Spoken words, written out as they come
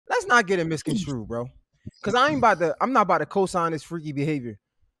let's not get it misconstrued, bro. Cause I'm not about to co-sign this freaky behavior.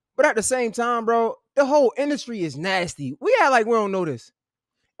 But at the same time, bro, the whole industry is nasty. We act like we don't know this.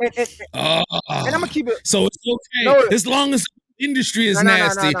 And I'm gonna keep it. So it's okay as long as the industry is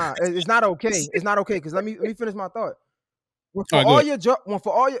nasty. No. It's not okay. It's not okay. Cause let me finish my thought. When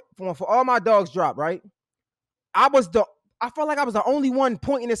for all my dogs drop, right? I felt like I was the only one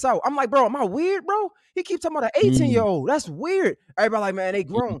pointing this out. I'm like, bro, am I weird, bro? He keeps talking about an 18-year-old. That's weird. Everybody like, man, they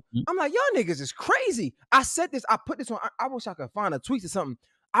grown. I'm like, y'all niggas is crazy. I said this. I put this on. I wish I could find a tweet or something.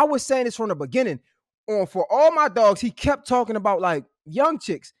 I was saying this from the beginning. For all my dogs, he kept talking about like young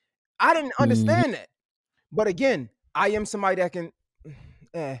chicks. I didn't understand that. But again, I am somebody that can.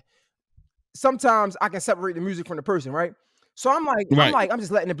 Sometimes I can separate the music from the person, right? So I'm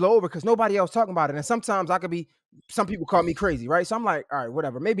just letting it blow over because nobody else talking about it. And sometimes some people call me crazy, right? So I'm like, all right,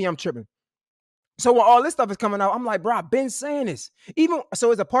 whatever. Maybe I'm tripping. So when all this stuff is coming out, I'm like, bro, I've been saying this. Even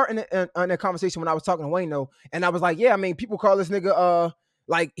so, it's a part in the conversation when I was talking to Wayne though, and I was like, yeah, I mean, people call this nigga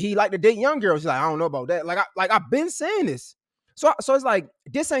like he like to date young girls. He's like, I don't know about that. I've been saying this. So it's like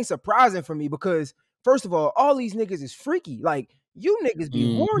this ain't surprising for me because first of all these niggas is freaky. Like you niggas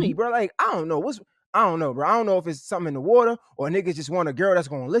be horny, bro. Like I don't know, bro. I don't know if it's something in the water or niggas just want a girl that's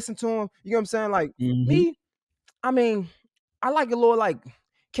gonna listen to him. You know what I'm saying? Like me, I mean, I like a little like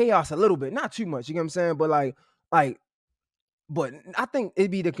chaos a little bit, not too much. You know what I'm saying? But but I think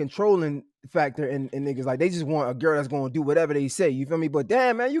it'd be the controlling factor in niggas. Like they just want a girl that's gonna do whatever they say. You feel me? But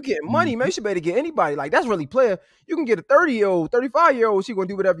damn, man, you getting money, man. You should better get anybody. Like that's really player. You can get a 30-year-old, 35-year-old. She gonna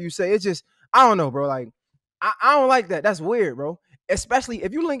do whatever you say. It's just I don't know, bro. Like I don't like that. That's weird, bro. Especially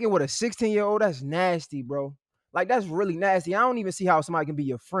if you link it with a 16-year-old, that's nasty, bro. Like that's really nasty. I don't even see how somebody can be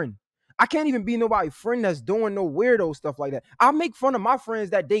your friend. I can't even be nobody's friend that's doing no weirdo stuff like that. I make fun of my friends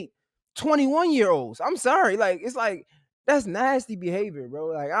that date 21-year-olds. I'm sorry. Like it's like that's nasty behavior, bro.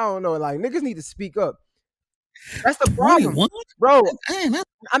 Like I don't know. Like niggas need to speak up. That's the problem, bro.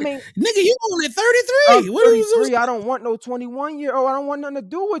 I mean, nigga, you only 33. What 33? I don't want no 21-year-old. I don't want nothing to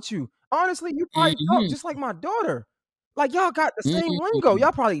do with you. Honestly, you probably talk just like my daughter. Like y'all got the same lingo.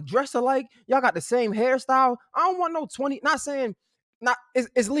 Y'all probably dress alike. Y'all got the same hairstyle. I don't want no 20. Not saying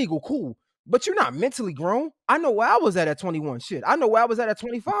it's legal, cool. But you're not mentally grown. I know where I was at 21. Shit, I know where I was at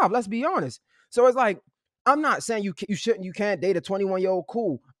 25. Let's be honest. So it's like I'm not saying you can't date a 21-year-old.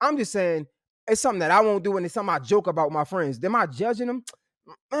 Cool. I'm just saying it's something that I won't do, and it's something I joke about with my friends. Am I judging them?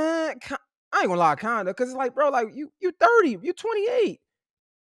 Man, I ain't gonna lie, kinda, because it's like, bro, like you 30, you 28.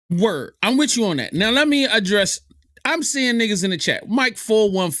 Word, I'm with you on that. Now let me address. I'm seeing niggas in the chat. Mike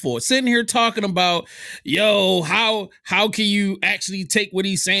 414 sitting here talking about, yo, how can you actually take what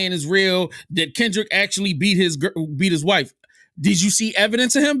he's saying is real? Did Kendrick actually beat his wife? Did you see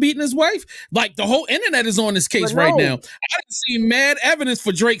evidence of him beating his wife? Like the whole internet is on this case right now. I didn't see mad evidence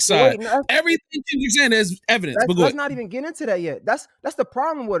for Drake's side. Everything you're saying is evidence. Let's not even get into that yet. That's the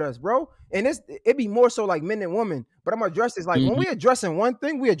problem with us, bro. And it'd be more so like men and women. But I'm gonna address this like when we addressing one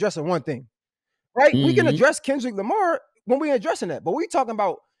thing, we addressing one thing. Right? We can address Kendrick Lamar when we're addressing that, but we talking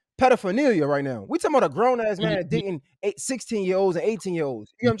about pedophilia right now. We talking about a grown-ass man dating 16-year-olds and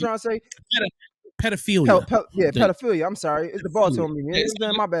 18-year-olds. You know what I'm trying to say? Pedophilia. Pedophilia. I'm sorry. It's the ball to me. It's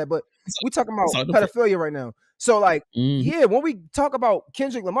my bad, but we talking about pedophilia right now. So like, yeah, when we talk about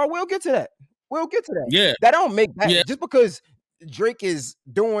Kendrick Lamar, we'll get to that. Yeah. That don't make that just because Drake is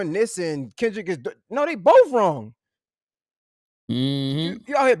doing this and Kendrick is no, they both wrong. You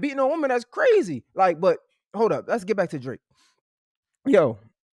out here beating a woman, that's crazy. Like, but hold up, let's get back to Drake. Yo,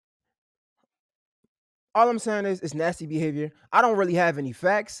 all I'm saying is it's nasty behavior. I don't really have any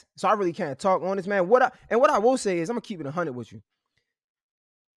facts, so I really can't talk on this, man. What I will say is I'm gonna keep it 100 with you.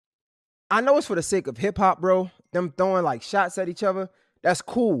 I know it's for the sake of hip hop, bro. Them throwing like shots at each other, that's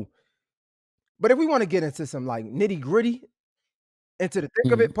cool. But if we want to get into some like nitty gritty, into the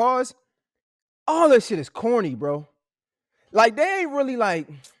thick of it, pause. All this shit is corny, bro. Like they ain't really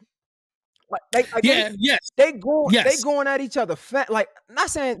they going at each other. Like not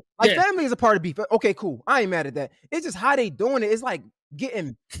saying like family is a part of beef. Okay, cool. I ain't mad at that. It's just how they doing it. It's like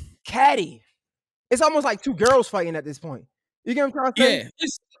getting catty. It's almost like two girls fighting at this point. You get what I'm trying to say? Yeah,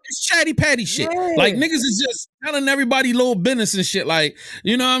 it's chatty patty shit. Yeah. Like niggas is just telling everybody little business and shit. Like,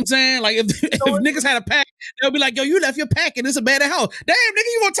 you know what I'm saying? Like if niggas had a pack, they'll be like, yo, you left your pack and it's a bad house. Damn, nigga,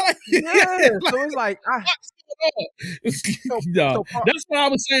 you want to tell yeah, like, so it's like that's what I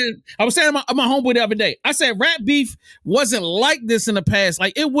was saying. I was saying to my homeboy the other day. I said rap beef wasn't like this in the past.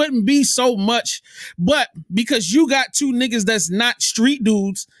 Like it wouldn't be so much, but because you got two niggas that's not street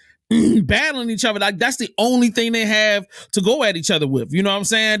dudes battling each other. Like that's the only thing they have to go at each other with. You know what I'm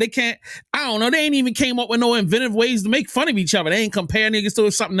saying? They can't, I don't know, they ain't even came up with no inventive ways to make fun of each other. They ain't compare niggas to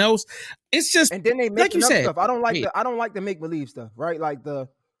something else. It's just, and then they make like you said, stuff. I don't like the make believe stuff, right? Like the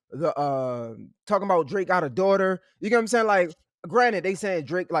talking about Drake got a daughter. You get what I'm saying? Like, granted, they saying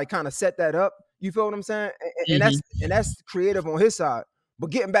Drake like kind of set that up. You feel what I'm saying? And that's creative on his side. But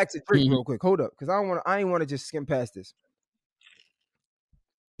getting back to Drake real quick, hold up, because I ain't want to just skim past this.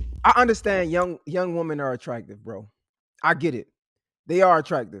 I understand young women are attractive, bro. I get it. They are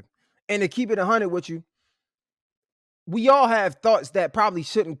attractive. And to keep it 100 with you, we all have thoughts that probably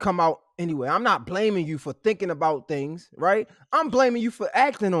shouldn't come out anyway. I'm not blaming you for thinking about things, right? I'm blaming you for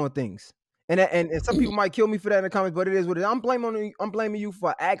acting on things. And some people might kill me for that in the comments, but it is what it is. I'm blaming you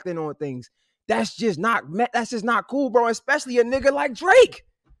for acting on things. That's just not cool, bro. Especially a nigga like Drake.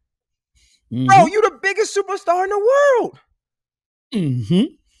 Bro, you the biggest superstar in the world.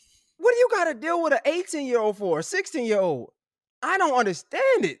 What do you got to deal with an 18-year-old for, a 16-year-old? I don't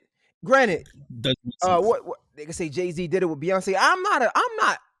understand it. Granted, what they can say Jay-Z did it with Beyonce. I'm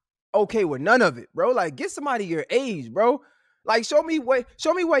not okay with none of it, bro. Like, get somebody your age, bro. Like, show me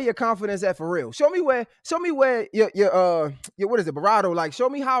where your confidence at for real. Show me where your what is it, Barato? Like, show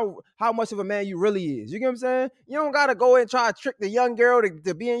me how much of a man you really is. You get what I'm saying? You don't gotta go and try to trick the young girl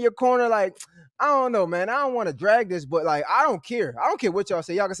to be in your corner. Like, I don't know, man. I don't want to drag this, but like, I don't care. I don't care what y'all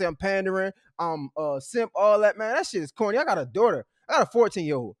say. Y'all can say I'm pandering, I'm simp, all that, man. That shit is corny. I got a daughter. I got a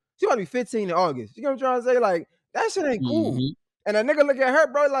 14-year-old. She about to be 15 in August. You know what I'm trying to say? Like, that shit ain't cool. And a nigga look at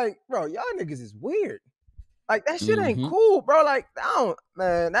her, bro, like, bro, y'all niggas is weird. Like, that shit ain't cool, bro. Like,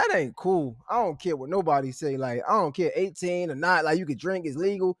 that ain't cool. I don't care what nobody say. Like, I don't care 18 or not. Like, you can drink, it's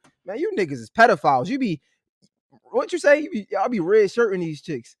legal. Man, you niggas is pedophiles. You be, what you say? Y'all be red shirting these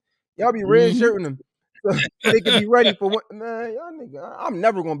chicks. Y'all be red shirting them. So they can be ready for what, man, y'all nigga. I'm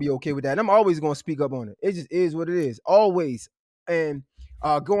never going to be okay with that. And I'm always going to speak up on it. It just is what it is. Always. And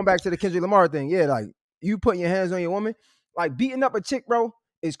going back to the Kendrick Lamar thing, yeah, like, you putting your hands on your woman, like, beating up a chick, bro,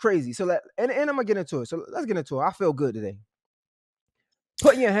 is crazy. So and I'm gonna get into it. So let's get into it. I feel good today.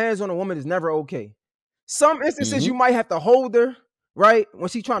 Putting your hands on a woman is never okay. Some instances you might have to hold her, right, when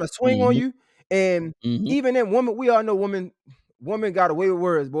she's trying to swing on you. And even then, we all know women got away with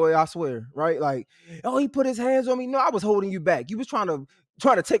words, boy. I swear, right? Like, oh, he put his hands on me. No, I was holding you back. You was trying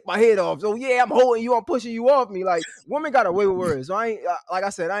to take my head off. So yeah, I'm holding you. I'm pushing you off me. Like, women got away with words. So I ain't like I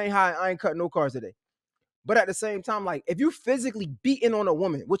said, I ain't cutting no cards today. But at the same time, like, if you physically beating on a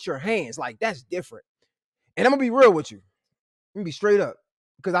woman with your hands, like, that's different. And I'm gonna be real with you. I'm gonna be straight up,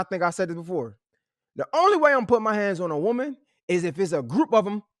 because I think I said this before. The only way I'm putting my hands on a woman is if it's a group of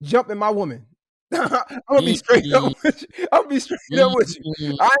them jumping my woman. I'm gonna be straight up with you. I'm gonna be straight up with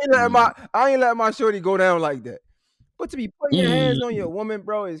you. I ain't letting my shorty go down like that. But to be putting your hands on your woman,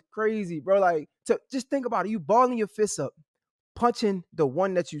 bro, is crazy, bro. Like, just think about it. You balling your fists up, punching the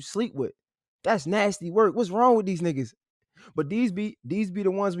one that you sleep with. That's nasty work. What's wrong with these niggas? But these be the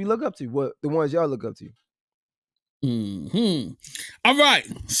ones we look up to. What the ones y'all look up to. All right.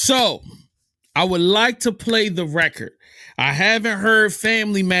 So I would like to play the record. I haven't heard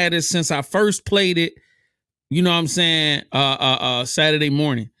Family Matters since I first played it. You know what I'm saying? Saturday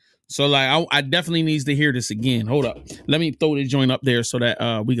morning. So like I definitely needs to hear this again. Hold up. Let me throw the joint up there so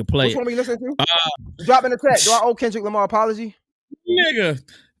that we can play Which one we listen to? Drop in the chat. Do I owe Kendrick Lamar apology? Nigga,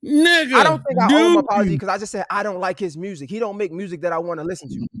 I don't think I owe him apology because I just said I don't like his music. He don't make music that I want to listen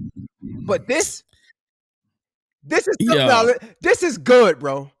to. But this is this is good,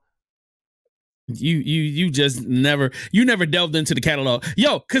 bro. You just never delved into the catalog,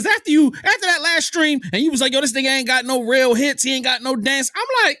 yo. Because after that last stream and you was like, yo, this nigga ain't got no real hits, he ain't got no dance.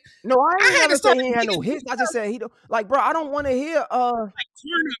 I'm like, no, I had to say he ain't had no hits. I just said he don't, like, bro. I don't want to hear like turn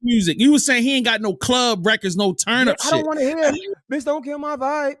up music. You was saying he ain't got no club records, no turn up shit. I don't want to hear bitch don't kill my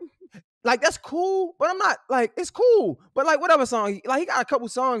vibe. Like, that's cool, but I'm not like, it's cool, but like, whatever song, like, he got a couple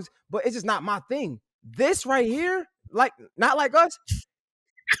songs, but it's just not my thing. This right here, like, Not Like Us.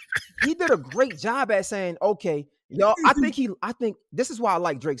 He did a great job at saying, okay, y'all, I think this is why I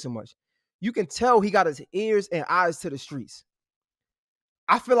like Drake so much. You can tell he got his ears and eyes to the streets.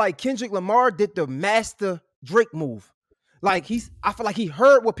 I feel like Kendrick Lamar did the master Drake move. Like, I feel like he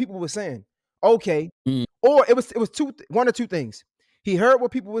heard what people were saying. Okay. Or it was one or two things. He heard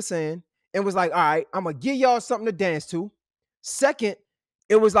what people were saying and was like, all right, I'm gonna give y'all something to dance to. Second,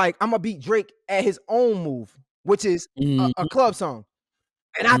 it was like, I'm gonna beat Drake at his own move, which is a club song.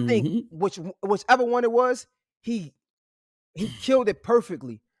 And I think whichever one it was, he killed it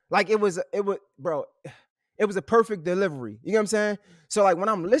perfectly. Like, it was a perfect delivery. You know what I'm saying? So like, when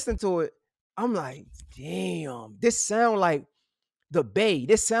I'm listening to it, I'm like, damn, this sound like the Bay.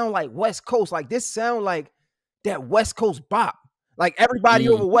 This sound like West Coast. Like this sound like that West Coast bop. Like everybody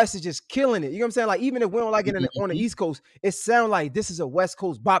over West is just killing it. You know what I'm saying? Like even if we don't like it on the East Coast, it sound like this is a West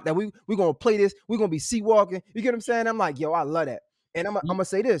Coast bop that we gonna play this. We're gonna be sea walking. You get what I'm saying? I'm like, yo, I love that. And I'm gonna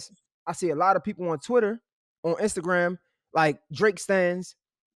say this. I see a lot of people on Twitter, on Instagram, like Drake stands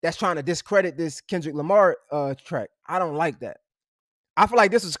that's trying to discredit this Kendrick Lamar track. I don't like that. I feel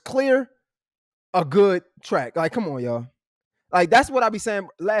like this is clear a good track. Like, come on, y'all. Like, that's what I be saying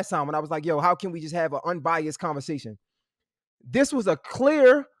last time when I was like, yo, how can we just have an unbiased conversation? This was a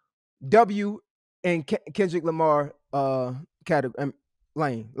clear W in Kendrick Lamar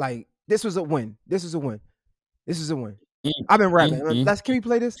lane. Like, this was a win. This is a win. This is a win. I've been rapping. Can we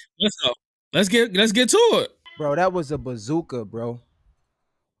play this? Let's go. Let's get to it. Bro, that was a bazooka, bro.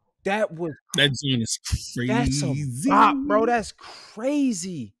 That gene is crazy. That's a bop, bro. That's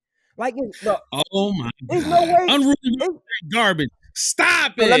crazy. Like, oh my there's no way. Unruly garbage.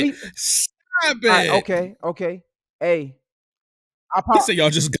 Stop it. Stop it. Right, okay. Hey, I say y'all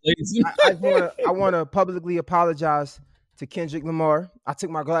just glazing. I want to publicly apologize to Kendrick Lamar. I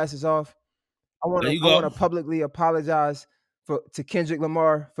took my glasses off. I want to publicly apologize to Kendrick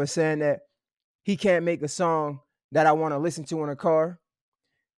Lamar for saying that he can't make a song that I want to listen to in a car.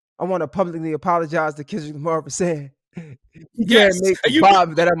 I want to publicly apologize to Kendrick Lamar for saying he can't make a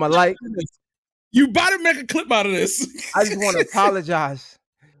vibe that I'm like. You better make a clip out of this. I just want to apologize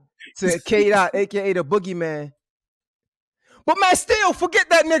to K-Dot, aka the Boogeyman. But man, still forget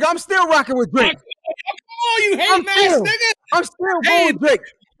that nigga. I'm still rocking with Drake. Oh, you hate ass nigga. I'm still going with Drake.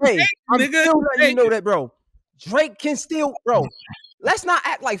 Hey, I'm still letting you know that, bro. Drake can still, bro. Let's not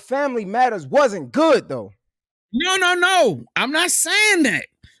act like Family Matters wasn't good though. No. I'm not saying that.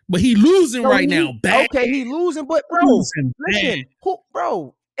 But he losing right now. Bad. Okay, he losing, but bro, listen,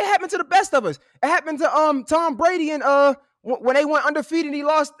 bro, it happened to the best of us. It happened to Tom Brady and when they went undefeated and he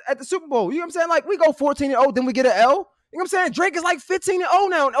lost at the Super Bowl. You know what I'm saying? Like we go 14-0, then we get an L. You know what I'm saying? Drake is like 15-0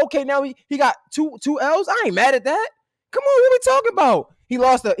 now. Okay, now he got two L's. I ain't mad at that. Come on, what we talking about? He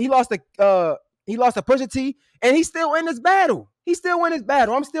lost a Pusha T, and he's still in this battle.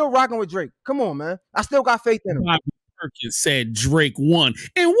 I'm still rocking with Drake. Come on, man. I still got faith in him. Perkins said Drake won.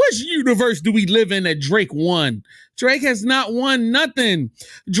 In which universe do we live in that Drake won? Drake has not won nothing.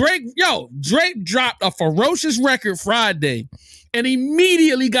 Drake dropped a ferocious record Friday and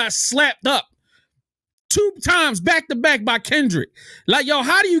immediately got slapped up 2 times back to back by Kendrick. Like, yo,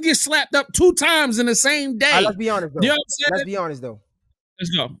 how do you get slapped up 2 times in the same day? Let's be honest, though. You know what I'm saying? Let's be honest, though. Let's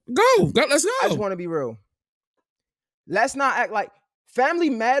go. Let's go. I just want to be real. Let's not act like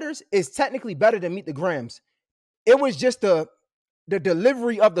Family Matters is technically better than Meet the Grams. It was just the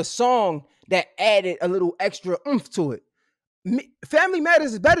delivery of the song that added a little extra oomph to it. Family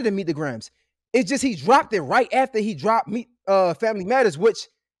Matters is better than Meet the Grams. It's just he dropped it right after he dropped Family Matters, which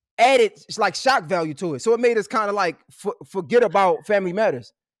added like shock value to it. So it made us kind of like forget about Family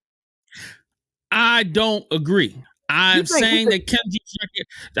Matters. I don't agree. I'm saying that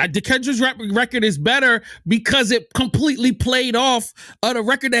Kendrick's record is better because it completely played off of the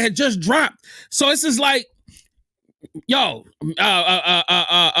record that had just dropped. So it's just like, yo,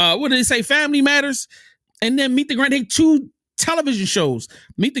 what did they say? Family Matters, and then Meet the Grams. They 2 television shows.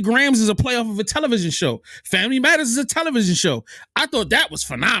 Meet the Grams is a playoff of a television show. Family Matters is a television show. I thought that was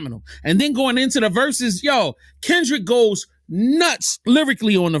phenomenal. And then going into the verses, yo, Kendrick goes nuts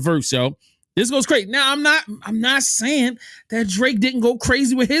lyrically on the verse, yo. This goes crazy. Now, I'm not saying that Drake didn't go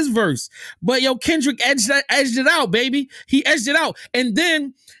crazy with his verse, but yo, Kendrick edged it out, baby. He edged it out, and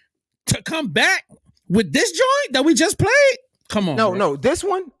then to come back with this joint that we just played, come on. No, this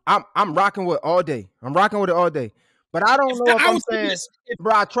one I'm rocking with all day. I'm rocking with it all day. But I don't know if I'm saying,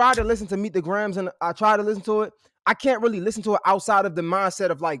 bro, I tried to listen to Meet the Grams and I tried to listen to it. I can't really listen to it outside of the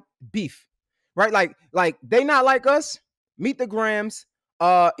mindset of like beef, right? Like They Not Like Us, Meet the Grams,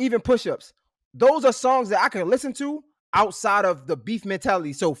 even Push-Ups. Those are songs that I can listen to outside of the beef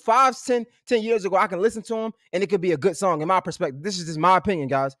mentality. So 10 years ago, I can listen to them and it could be a good song in my perspective. This is just my opinion,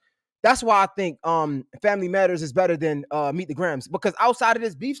 guys. That's why I think Family Matters is better than Meet the Grams, because outside of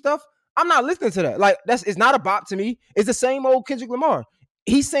this beef stuff, I'm not listening to that. Like it's not a bop to me. It's the same old Kendrick Lamar.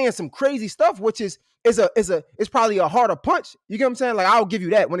 He's saying some crazy stuff, which is probably a harder punch. You get what I'm saying? Like I'll give you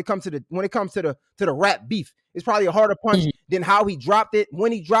that when it comes to the rap beef. It's probably a harder punch than how he dropped it.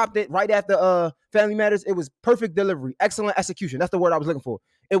 When he dropped it right after Family Matters, it was perfect delivery, excellent execution. That's the word I was looking for.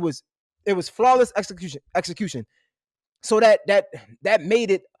 It was flawless execution. So that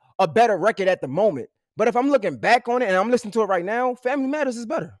made it a better record at the moment. But if I'm looking back on it and I'm listening to it right now, Family Matters is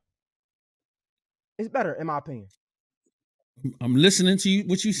better. It's better in my opinion. I'm listening to you,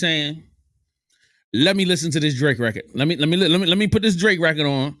 what you saying. let me listen to this Drake record. Let me put this Drake record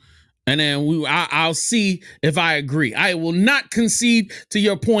on, and then I'll see if I agree. I will not concede to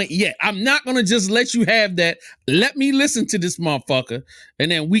your point yet. I'm not gonna just let you have that. Let me listen to this motherfucker,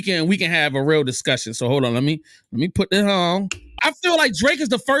 and then we can have a real discussion. So hold on, let me put this on. I feel like Drake is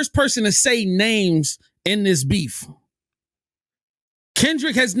the first person to say names in this beef.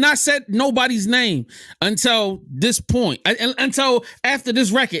 Kendrick has not said nobody's name until this point, until after this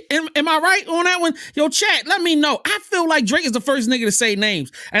record. Am I right on that one? Yo, chat, let me know. I feel like Drake is the first nigga to say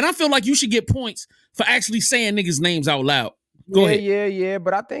names, and I feel like you should get points for actually saying niggas' names out loud. Go ahead. Yeah.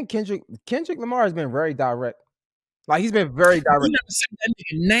 But I think Kendrick Lamar has been very direct. Like, he's been very direct. He never said that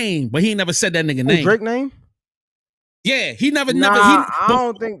nigga name, but he never said that nigga name. Drake name? Yeah, he never. I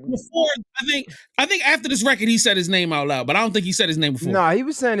don't think before. I think after this record he said his name out loud, but I don't think he said his name before. Nah, he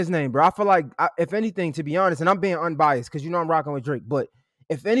was saying his name, bro. I feel like, if anything, to be honest, and I'm being unbiased because I'm rocking with Drake, but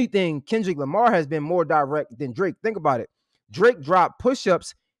if anything, Kendrick Lamar has been more direct than Drake. Think about it. Drake dropped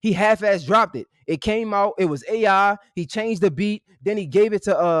Push-Ups. He half-ass dropped it. It came out. It was AI. He changed the beat. Then he gave it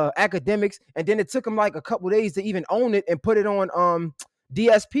to Academics, and then it took him like a couple days to even own it and put it on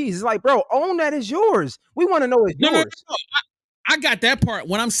DSPs. It's like, bro, own that is yours. We want to know it's yours. No. I got that part.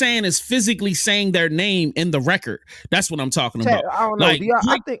 What I'm saying is physically saying their name in the record. That's what I'm talking about. I don't know. Like,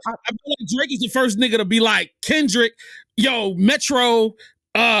 I feel like Drake is the first nigga to be like, Kendrick, yo, Metro,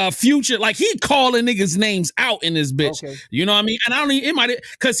 Future. Like, he calling niggas' names out in this bitch. Okay. You know what I mean? And I don't even, it might,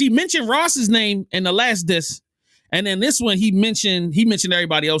 because he mentioned Ross's name in the last diss. And then this one, he mentioned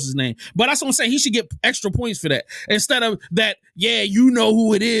everybody else's name. But that's what I'm saying. He should get extra points for that. Instead of that, yeah, you know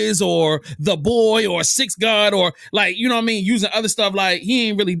who it is, or the boy, or Six God, or like, you know what I mean? Using other stuff. Like,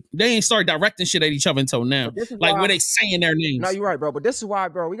 they ain't started directing shit at each other until now. Like, where they saying their names. No, you're right, bro. But this is why,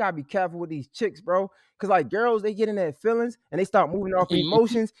 bro, we gotta be careful with these chicks, bro. Because, like, girls, they get in their feelings and they start moving off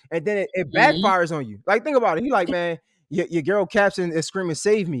emotions, and then it backfires on you. Like, think about it. He like, man, your girl caption is screaming,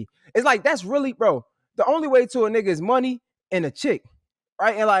 save me. It's like, that's really, bro. The only way to a nigga is money and a chick,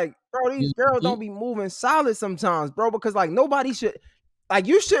 right? And like, bro, these girls don't be moving solid sometimes, bro, because like nobody should, like,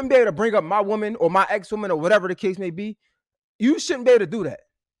 you shouldn't be able to bring up my woman or my ex-woman or whatever the case may be. You shouldn't be able to do that.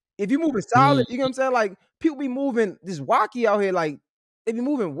 If you moving solid, you know what I'm saying? Like, people be moving this wacky out here, like, they be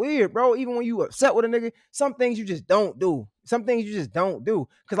moving weird, bro. Even when you upset with a nigga, some things you just don't do. Some things you just don't do.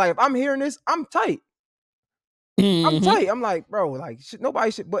 Because like, if I'm hearing this, I'm tight. I'm tight. I'm like, bro, like, nobody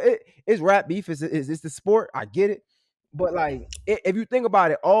should, but it's rap beef. It's the sport. I get it. But like, if you think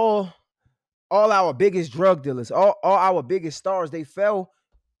about it, all our biggest drug dealers, all our biggest stars, they fell.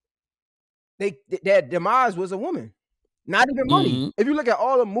 Their demise was a woman, not even money. If you look at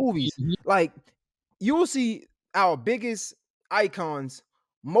all the movies, like, you will see our biggest icons,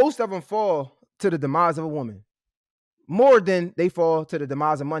 most of them fall to the demise of a woman more than they fall to the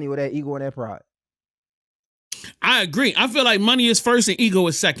demise of money or their ego and their pride. I agree. I feel like money is first and ego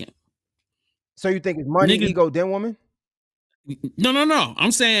is second. So you think it's money, ego, then woman? No.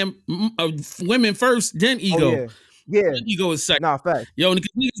 I'm saying women first, then ego. Oh, yeah. Ego is second. Nah, fact. Yo,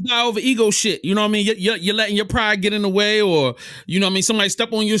 niggas die over ego shit. You know what I mean? You're letting your pride get in the way, or, you know what I mean? Somebody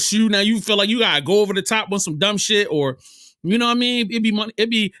step on your shoe. Now you feel like you gotta go over the top on some dumb shit, or, you know what I mean? It'd be money. It'd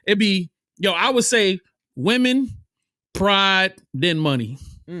be, yo, I would say women, pride, then money.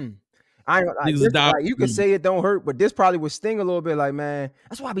 I ain't like, you can say it don't hurt, but this probably would sting a little bit. Like, man,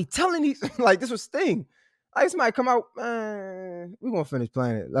 that's why I be telling these, like, this would sting. Like, this might come out, man, we gonna finish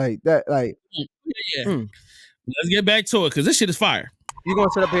playing it like that. Like, let's get back to it, because this shit is fire. You gonna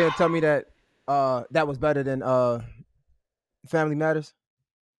sit up here and tell me that that was better than Family Matters?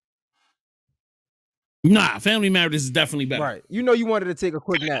 Nah, Family Matters is definitely better. Right. You know, you wanted to take a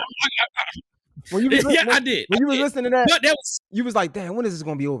quick nap. When you was I did. When you was listening to that, but that was, you was like, damn, when is this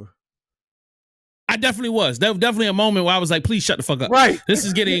gonna be over? I definitely was. That was definitely a moment where I was like, please shut the fuck up. Right. This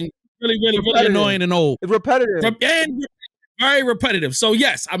is getting really annoying and old. It's repetitive. And very repetitive. So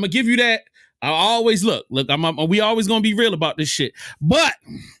yes, I'm gonna give you that. I always look, we always gonna be real about this shit. But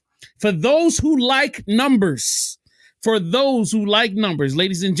for those who like numbers,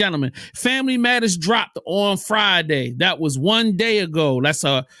 ladies and gentlemen, Family Matters dropped on Friday. That was 1 day ago. That's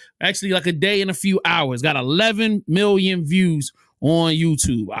actually like a day and a few hours. Got 11 million views on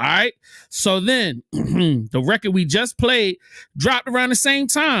YouTube. All right. So then the record we just played dropped around the same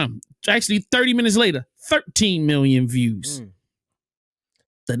time. Actually, 30 minutes later, 13 million views.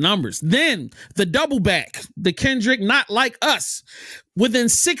 The numbers. Then the double back, the Kendrick Not Like Us, within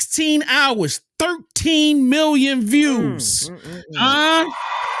 16 hours, 13 million views. Crazy.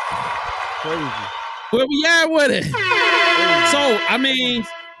 Where we at with it? So, I mean,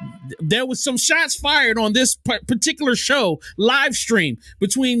 there was some shots fired on this particular show live stream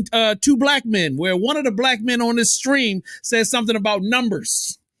between two black men, where one of the black men on this stream said something about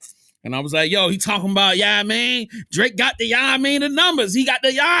numbers. And I was like, yo, he talking about, yeah, man, Drake got the, yeah, I mean, the numbers. He got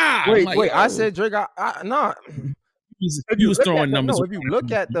the, yeah. Wait, like, wait, I said Drake, no. He was throwing numbers. No, if you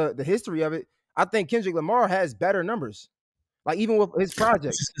look at the history of it, I think Kendrick Lamar has better numbers. Like, even with his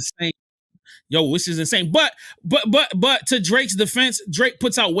projects. Yo, which is insane. But to Drake's defense, Drake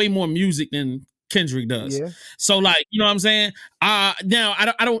puts out way more music than Kendrick does. Yeah. So, like, you know what I'm saying? Now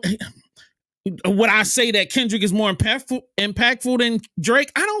I don't would I say that Kendrick is more impactful than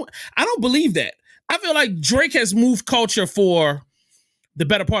Drake? I don't believe that. I feel like Drake has moved culture for the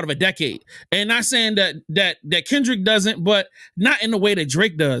better part of a decade. And not saying that Kendrick doesn't, but not in the way that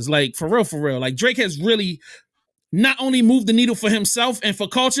Drake does. Like, for real. Like, Drake has really not only moved the needle for himself and for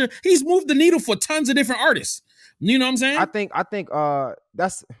culture, he's moved the needle for tons of different artists. You know what I'm saying? I think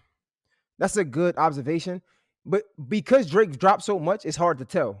that's a good observation. But because Drake dropped so much, it's hard to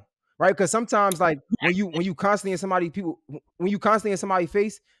tell. Right? Because sometimes, like, when you constantly in somebody's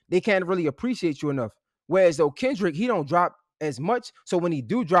face, they can't really appreciate you enough. Whereas though Kendrick, he don't drop as much. So when he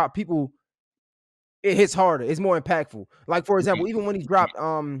do drop, people, it hits harder. It's more impactful. Like, for example, even when he dropped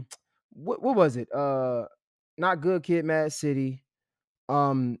what was it? Not Good Kid, Mad City.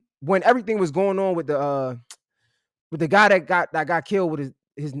 When everything was going on with the guy that got killed with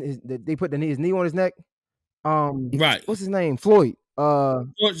his they put his knee on his neck. Right. What's his name? Floyd.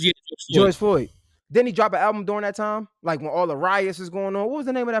 George Floyd. Didn't he drop an album during that time? Like, when all the riots was going on. What was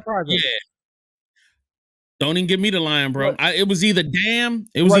the name of that project? Yeah. Don't even give me the line, bro. It was either Damn.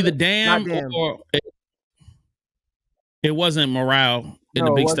 It was either Damn or it wasn't Morale in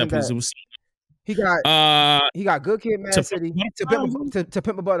the Big Steppers. It was. He got Good Kid, Mad City, to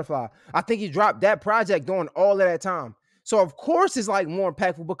Pimp a Butterfly. I think he dropped that project during all of that time. So of course it's like more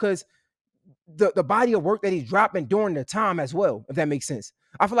impactful because the body of work that he's dropping during the time as well, if that makes sense.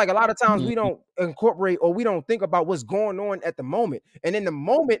 I feel like a lot of times we don't incorporate or we don't think about what's going on at the moment. And in the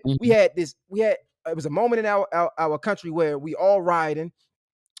moment, it was a moment in our country where we all rioting.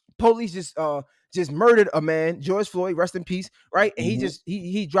 Police just murdered a man, George Floyd, rest in peace, right? And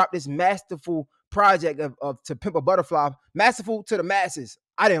he dropped this masterful project of To Pimp a Butterfly, masterful to the masses.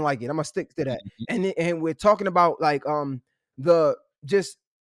 I didn't like it. I'm gonna stick to that. And we're talking about, like,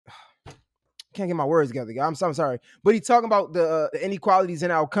 can't get my words together. I'm sorry, but he's talking about the inequalities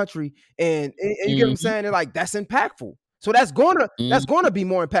in our country, and you get what I'm saying? They're like, that's impactful. So that's gonna be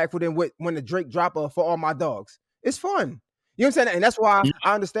more impactful than when the Drake dropper For All My Dogs. It's fun. You know what I'm saying? And that's why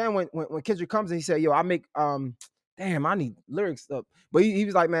I understand when Kendrick comes and he said, yo, I make damn, I need lyrics up. But he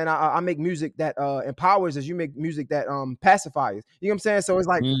was like, man, I make music that empowers as you make music that pacifies. You know what I'm saying? So it's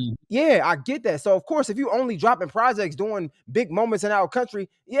like, yeah, I get that. So of course, if you only dropping projects during big moments in our country,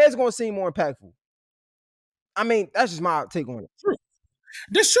 yeah, it's gonna seem more impactful. I mean, that's just my take on it. True.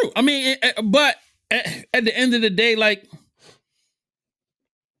 That's true. I mean, but at the end of the day, like,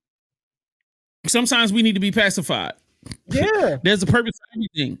 sometimes we need to be pacified. Yeah. There's a purpose for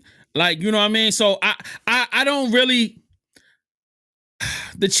everything. Like, you know what I mean? So I don't really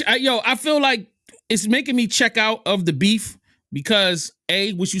I feel like it's making me check out of the beef because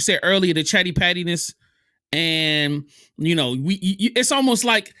what you said earlier, the chatty pattiness, and you know, it's almost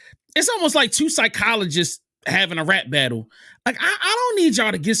like two psychologists having a rap battle. Like, I don't need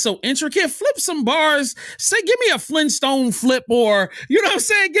y'all to get so intricate. Flip some bars. Say, give me a Flintstone flip, or, you know what I'm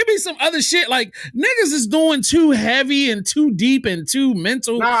saying? Give me some other shit. Like, niggas is doing too heavy and too deep and too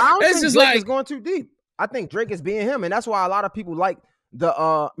mental. Nah, I don't think Drake is going too deep. I think Drake is being him, and that's why a lot of people like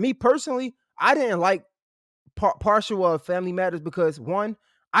me personally, I didn't like partial of Family Matters because, one,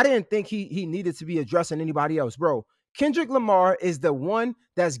 I didn't think he needed to be addressing anybody else, bro. Kendrick Lamar is the one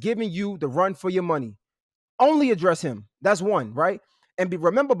that's giving you the run for your money. Only address him. That's one, right? And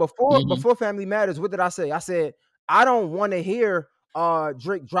remember before Family Matters, what did I say? I said, I don't want to hear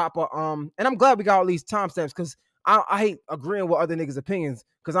Drake drop and I'm glad we got all these timestamps because I hate agreeing with other niggas' opinions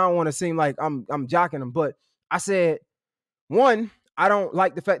because I don't want to seem like I'm jocking them. But I said, one, I don't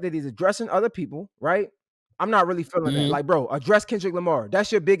like the fact that he's addressing other people, right? I'm not really feeling that. Like, bro, address Kendrick Lamar.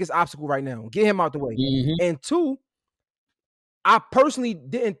 That's your biggest obstacle right now. Get him out the way. And two, I personally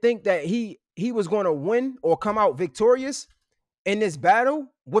didn't think that he was going to win or come out victorious in this battle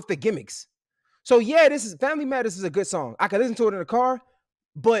with the gimmicks. So yeah, Family Matters is a good song. I can listen to it in the car,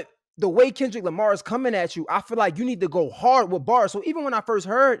 but the way Kendrick Lamar is coming at you, I feel like you need to go hard with bars. So even when I first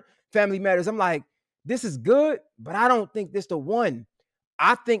heard Family Matters, I'm like, this is good, but I don't think this the one.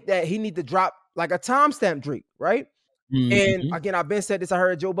 I think that he need to drop like a timestamp Drake, right? And again, I've been said this. I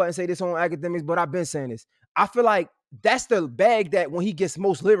heard Joe Budden say this on Academics, but I've been saying this. I feel like that's the bag that when he gets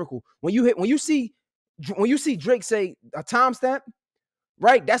most lyrical. When you see Drake say a timestamp,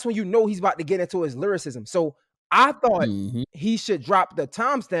 right? That's when you know he's about to get into his lyricism. So I thought he should drop the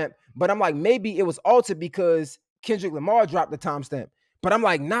timestamp, but I'm like, maybe it was altered because Kendrick Lamar dropped the timestamp. But I'm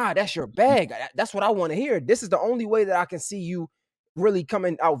like, nah, that's your bag. That's what I want to hear. This is the only way that I can see you really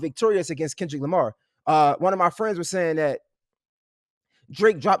coming out victorious against Kendrick Lamar. One of my friends was saying that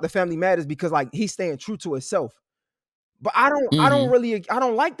Drake dropped the Family Matters because like he's staying true to himself. But I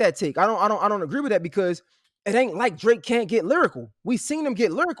don't like that take. I don't agree with that because it ain't like Drake can't get lyrical. We seen him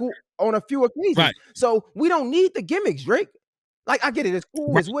get lyrical on a few occasions. Right. So we don't need the gimmicks, Drake. Like I get it. It's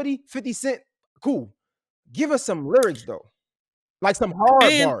cool. It's witty. 50 Cent, cool. Give us some lyrics though. Like some hard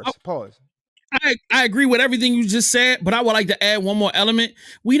bars. Pause. I agree with everything you just said, but I would like to add one more element.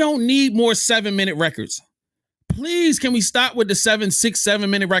 We don't need more 7-minute records. Please, can we stop with the 6,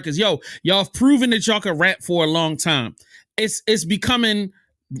 7-minute records? Yo, y'all have proven that y'all can rap for a long time. It's becoming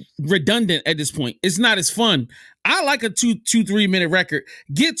redundant at this point. It's not as fun. I like a 2-3 minute record.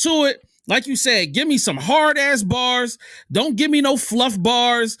 Get to it. Like you said, give me some hard ass bars. Don't give me no fluff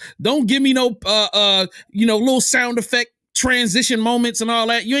bars. Don't give me no little sound effect transition moments and all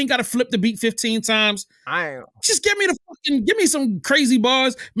that. You ain't got to flip the beat 15 times. Just give me some crazy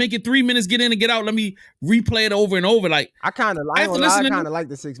bars. Make it 3 minutes. Get in and get out. Let me replay it over and over. Like I kind of like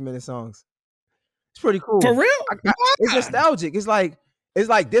the 6-minute songs. It's pretty cool. For real? It's nostalgic. It's like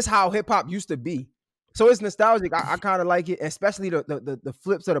this how hip hop used to be. So it's nostalgic. I kind of like it, especially the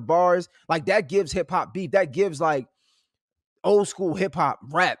flips of the bars. Like that gives hip hop beat. That gives like old school hip hop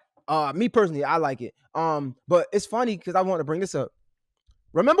rap. Me personally, I like it. But it's funny because I want to bring this up.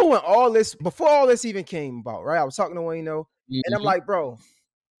 Remember when before all this even came about, right? I was talking to Wayno, and I'm like, bro,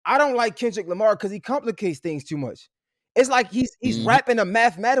 I don't like Kendrick Lamar because he complicates things too much. It's like he's rapping a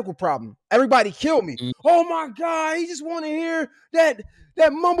mathematical problem. Everybody kill me. Oh my God, he just want to hear that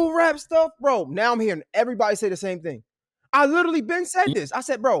mumble rap stuff, bro. Now I'm hearing everybody say the same thing. I literally been said this. I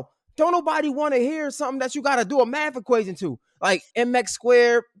said, bro, don't nobody want to hear something that you got to do a math equation to, like mx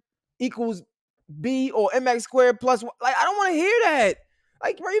squared equals b or mx squared plus. Like I don't want to hear that.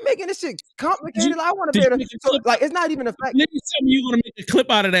 Like, bro, you making this shit complicated? I want to be able to. So, like, it's not even a fact. Niggas tell me you're gonna make a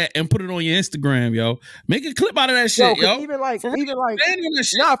clip out of that and put it on your Instagram, yo. Make a clip out of that shit, yo. Even like,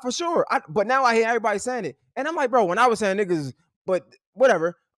 nah, for sure. But now I hear everybody saying it, and I'm like, bro, when I was saying niggas, but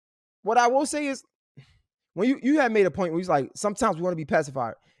whatever. What I will say is, when you had made a point where he's like, sometimes we want to be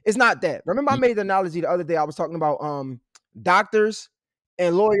pacified. It's not that. Remember, I made the analogy the other day. I was talking about doctors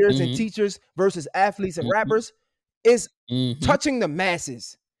and lawyers and teachers versus athletes and rappers. Is touching the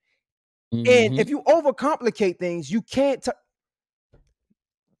masses. And if you overcomplicate things, you can't.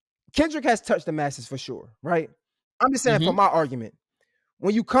 Kendrick has touched the masses for sure, right? I'm just saying for my argument,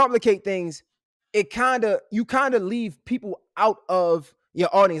 when you complicate things, you kind of leave people out of your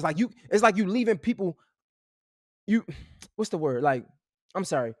audience. Like it's like you leaving people. What's the word? Like, I'm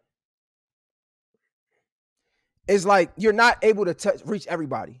sorry. It's like you're not able to reach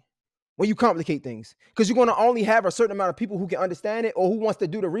everybody when you complicate things, because you're going to only have a certain amount of people who can understand it or who wants to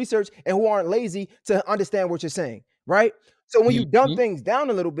do the research and who aren't lazy to understand what you're saying, right? So when you dumb things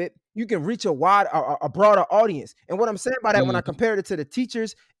down a little bit, you can reach a broader audience. And what I'm saying by that, when I compared it to the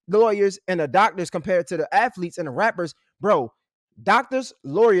teachers, the lawyers, and the doctors compared to the athletes and the rappers, bro, doctors,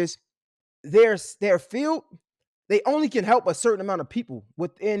 lawyers, their field, they only can help a certain amount of people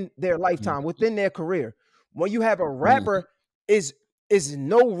within their lifetime, within their career. When you have a rapper, is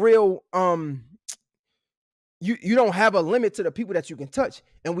no real you don't have a limit to the people that you can touch.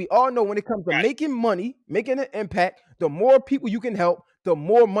 And we all know when it comes to making money, making an impact, the more people you can help, the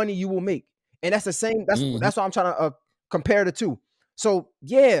more money you will make. And that's the same. That's what I'm trying to compare the two. So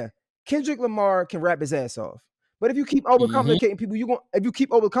yeah, Kendrick Lamar can rap his ass off. But if you keep overcomplicating people, if you keep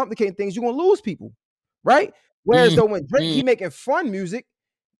overcomplicating things, you're gonna lose people, right? Whereas though when Drake he making fun music,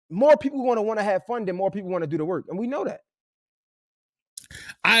 more people want to have fun than more people want to do the work, and we know that.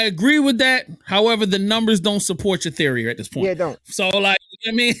 I agree with that. However, the numbers don't support your theory at this point. Yeah, don't. So, like,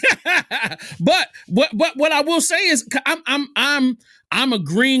 I mean, but what I will say is, I'm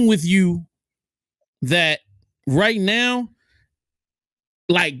agreeing with you that right now,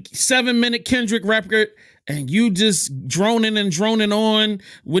 like 7-minute Kendrick record, and you just droning on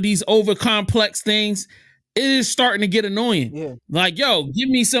with these over complex things, it is starting to get annoying. Yeah. Like, yo, give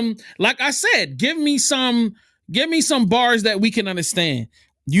me some. Like I said, give me some bars that we can understand.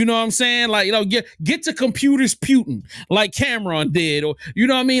 You know what I'm saying? Like, you know, get to computers putin' like Cameron did, or you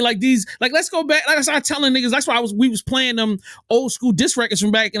know what I mean? Like these, like let's go back. Like I started telling niggas, that's why we was playing them old school disc records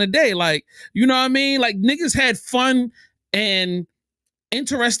from back in the day. Like, you know what I mean? Like niggas had fun and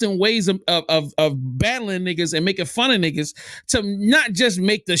interesting ways of battling niggas and making fun of niggas to not just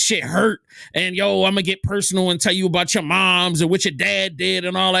make the shit hurt and yo, I'm gonna get personal and tell you about your moms and what your dad did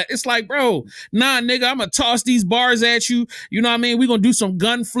and all that. It's like, bro, nah, nigga, I'm gonna toss these bars at you. You know what I mean? We're gonna do some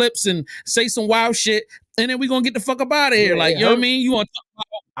gun flips and say some wild shit, and then we're gonna get the fuck up out of here. Like, you know what I mean? You want to talk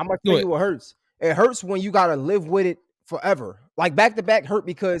about, I'm gonna tell you what hurts. It hurts when you gotta live with it forever. Like back to back hurt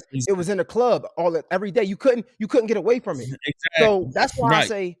because it was in the club every day. You couldn't get away from it. Exactly. So that's why I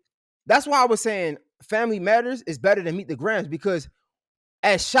say, that's why I was saying Family Matters is better than Meet the Grams, because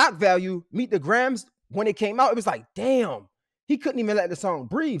as shock value, Meet the Grams, when it came out, it was like, damn, he couldn't even let the song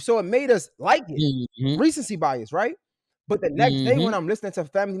breathe. So it made us like it. Recency bias, right? But the next day when I'm listening to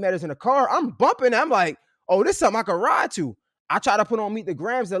Family Matters in the car, I'm bumping. I'm like, oh, this is something I can ride to. I try to put on Meet the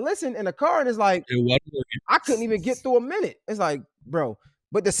Grams to listen in the car, and it's like, I couldn't even get through a minute. It's like, bro.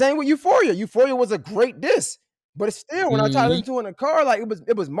 But the same with Euphoria. Euphoria was a great diss, but it's still, when I try to listen to it in the car, like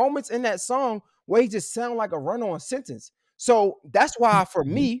it was moments in that song where he just sound like a run-on sentence. So that's why for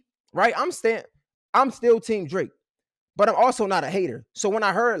me, right, I'm still Team Drake, but I'm also not a hater. So when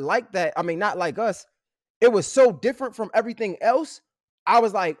I heard Like That, I mean, Not Like Us, it was so different from everything else. I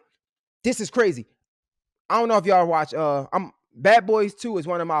was like, this is crazy. I don't know if y'all watch, Bad Boys 2 is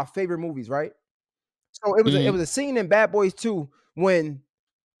one of my favorite movies, right? So it was a scene in Bad Boys 2 when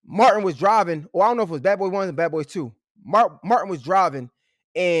Martin was driving, or I don't know if it was Bad Boy 1 or Bad Boys 2. Martin was driving,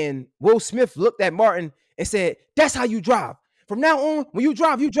 and Will Smith looked at Martin and said, that's how you drive. From now on, when you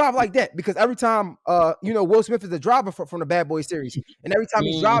drive like that. Because every time, Will Smith is the driver from the Bad Boys series. And every time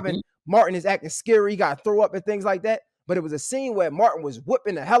he's driving, Martin is acting scary. He got to throw up and things like that. But it was a scene where Martin was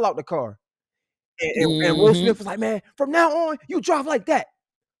whipping the hell out the car. And Will Smith was like, man, from now on, you drive like that.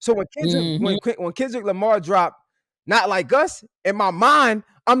 So when Kendrick Lamar dropped Not Like Us, in my mind,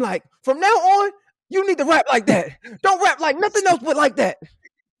 I'm like, from now on, you need to rap like that. Don't rap like nothing else but like that.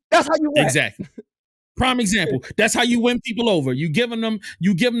 That's how you rap. Exactly. Prime example. That's how you win people over. You give them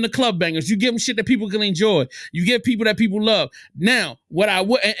the club bangers. You give them shit that people can enjoy. You give people that people love. Now, what I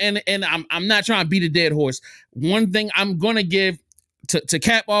would, and I'm not trying to beat a dead horse. One thing I'm gonna give to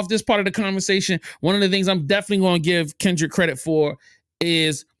cap off this part of the conversation, one of the things I'm definitely going to give Kendrick credit for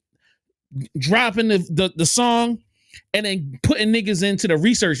is dropping the song and then putting niggas into the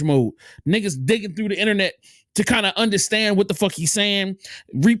research mode. Niggas digging through the internet to kind of understand what the fuck he's saying.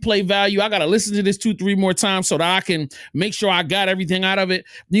 Replay value. I got to listen to this 2-3 more times so that I can make sure I got everything out of it.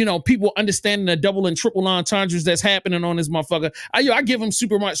 You know, people understanding the double and triple entendres that's happening on this motherfucker. I give him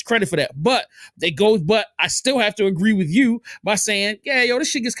super much credit for that. But I still have to agree with you by saying, yeah, yo, this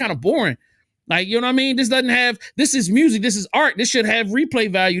shit gets kind of boring. Like, you know what I mean? This is music. This is art. This should have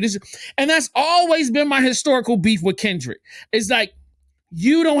replay value. And that's always been my historical beef with Kendrick. It's like,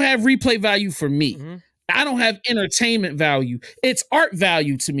 you don't have replay value for me. I don't have entertainment value. It's art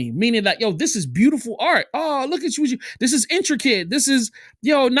value to me, meaning that, yo, this is beautiful art. Oh, look at you. This is intricate. This is,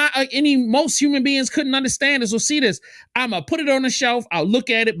 not most human beings couldn't understand this or see this. I'm going to put it on the shelf. I'll look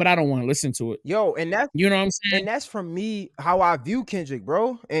at it, but I don't want to listen to it. Yo, and that's, you know what I'm saying? And that's from me, how I view Kendrick,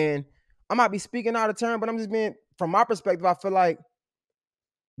 bro. And I might be speaking out of turn, but I'm just being, from my perspective, I feel like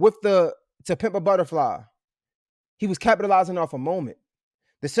with To Pimp a Butterfly, he was capitalizing off a moment.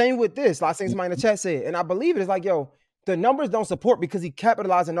 The same with this, like somebody in the chat said, and I believe it is like, yo, the numbers don't support because he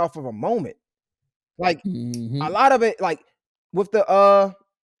capitalizing off of a moment. Like a lot of it, like with the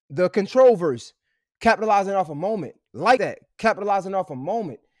Control verse, capitalizing off a moment. Like that, capitalizing off a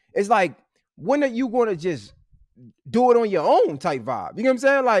moment. It's like, when are you going to just do it on your own type vibe? You know what I'm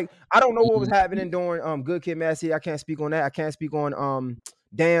saying? Like, I don't know what was happening during Good Kid, Mad City. I can't speak on that. I can't speak on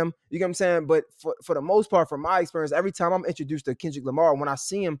Damn, you know what I'm saying? But for the most part, from my experience, every time I'm introduced to Kendrick Lamar, when I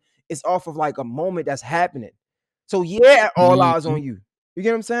see him, it's off of like a moment that's happening. So yeah, all eyes on you. You get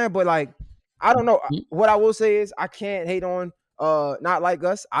what I'm saying? But like, I don't know. What I will say is I can't hate on Not Like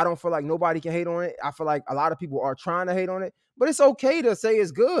Us. I don't feel like nobody can hate on it. I feel like a lot of people are trying to hate on it, but it's okay to say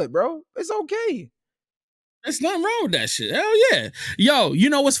it's good, bro. It's okay. There's nothing wrong with that shit. Hell yeah. Yo, you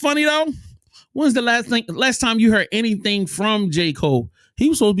know what's funny though? When's the last time you heard anything from J. Cole? He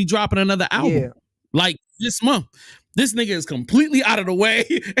was supposed to be dropping another album like this month. This nigga is completely out of the way.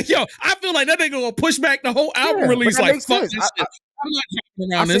 Yo, I feel like that nigga will push back the whole album release. Like, fuck this shit. I'm not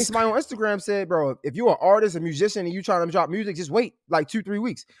jumping around this. I seen somebody on Instagram said, bro, if you're an artist, a musician, and you trying to drop music, just wait like 2-3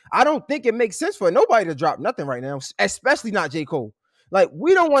 weeks. I don't think it makes sense for nobody to drop nothing right now, especially not J. Cole. Like,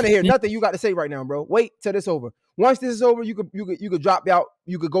 we don't want to hear nothing you got to say right now, bro. Wait till this over. Once this is over, you could drop out.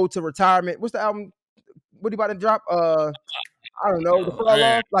 You could go to retirement. What's the album? What are you about to drop? I don't know. The Fall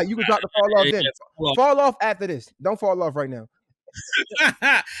Off. Like, you could drop the Fall Off then. Fall Off after this. Don't fall off right now.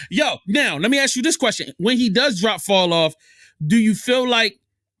 Yo, now let me ask you this question: when he does drop Fall Off, do you feel like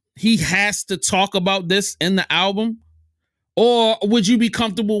he has to talk about this in the album? Or would you be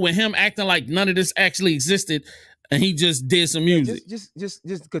comfortable with him acting like none of this actually existed and he just did some music?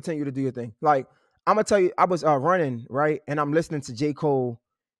 Just continue to do your thing. Like, I'm gonna tell you, I was running, right? And I'm listening to J. Cole,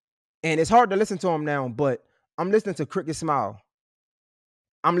 and it's hard to listen to him now, but I'm listening to Cricket Smile.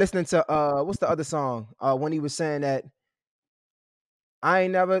 I'm listening to what's the other song? When he was saying that I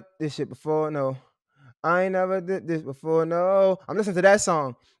ain't never this shit before, no. I ain't never did this before, no. I'm listening to that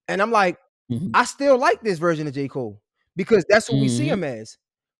song, and I'm like, I still like this version of J. Cole because that's who we see him as.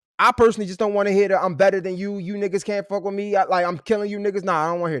 I personally just don't want to hear that I'm better than you. You niggas can't fuck with me. I'm killing you niggas. Nah,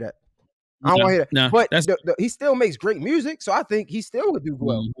 I don't want to hear that. I don't want to hear that. Nah, but he still makes great music, so I think he still would do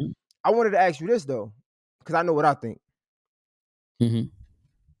well. I wanted to ask you this though, because I know what I think.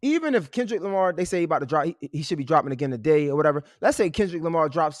 Even if Kendrick Lamar, they say he about to drop, he should be dropping again today or whatever. Let's say Kendrick Lamar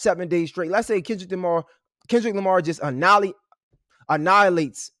drops 7 days straight. Let's say Kendrick Lamar just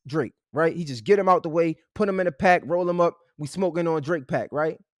annihilates Drake, right? He just get him out the way, put him in a pack, roll him up. We smoking on Drake pack,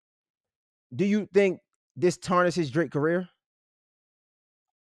 right? Do you think this tarnishes Drake's career?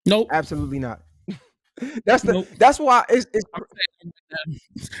 Nope. Absolutely not. That's why it's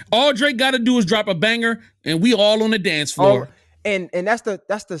all Drake got to do is drop a banger and we all on the dance floor. And that's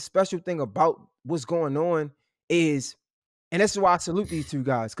the special thing about what's going on is, and this is why I salute these two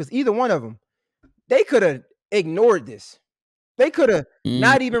guys, because either one of them, they could have ignored this. They could have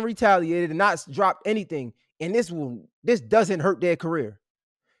not even retaliated and not dropped anything, and this doesn't hurt their career.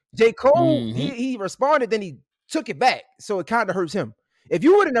 J. Cole, he responded, then he took it back, so it kind of hurts him. If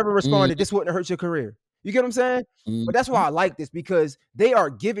you would have never responded, this wouldn't have hurt your career. You get what I'm saying? But that's why I like this, because they're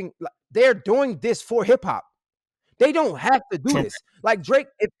doing this for hip hop. They don't have to do this. Like Drake,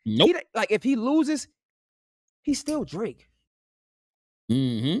 if he loses, he's still Drake.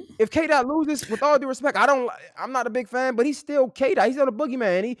 If K-Dot loses, with all due respect, I'm not a big fan, but he's still K-Dot. He's still the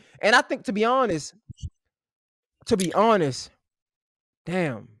boogeyman. And I think to be honest,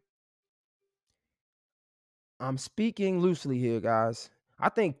 damn. I'm speaking loosely here, guys. I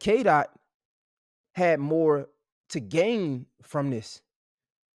think K-Dot had more to gain from this.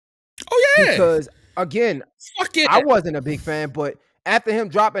 Oh yeah. Because again, I wasn't a big fan, but after him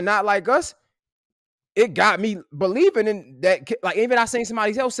dropping Not Like Us, it got me believing in that. Like, even I seen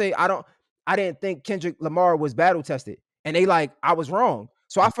somebody else say, I didn't think Kendrick Lamar was battle tested, and I was wrong.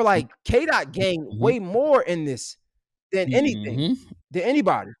 So I feel like K-Dot gained way more in this than anything, than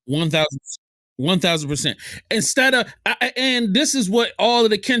anybody. 1000%. Instead of, and this is what all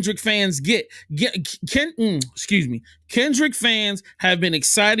of the Kendrick fans get. Kendrick fans have been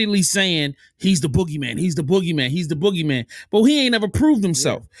excitedly saying he's the boogeyman, he's the boogeyman, he's the boogeyman, but he ain't ever proved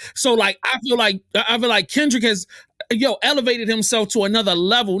himself. So like, I feel like Kendrick has elevated himself to another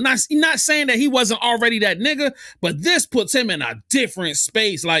level. Not saying that he wasn't already that nigga, but this puts him in a different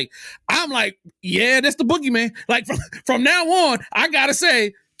space. Like, I'm like, yeah, that's the boogeyman. Like from now on, I gotta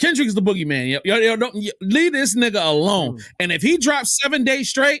say, Kendrick's the boogeyman. Don't leave this nigga alone. And if he drops 7 days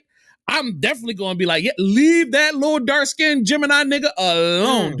straight, I'm definitely going to be like, yeah, leave that little dark-skinned Gemini nigga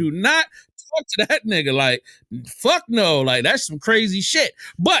alone. Do not talk to that nigga. Like, fuck no. Like, that's some crazy shit.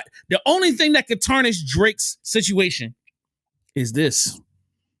 But the only thing that could tarnish Drake's situation is this.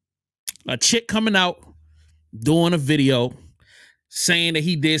 A chick coming out, doing a video, saying that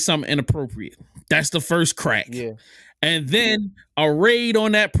he did something inappropriate. That's the first crack. Yeah. And then a raid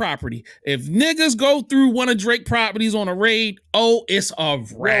on that property. If niggas go through one of Drake properties on a raid, it's a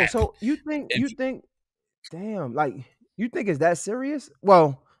wrap. So you think, damn, like, you think it's that serious?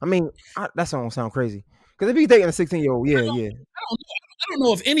 Well, I mean, that don't sound crazy. Because if he's dating a 16-year-old, yeah. I don't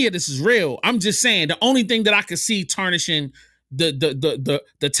know if any of this is real. I'm just saying the only thing that I could see tarnishing the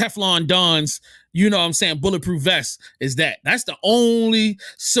Teflon Dons, you know what I'm saying, bulletproof vest is that's the only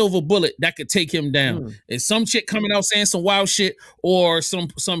silver bullet that could take him down. Is some chick coming out saying some wild shit or some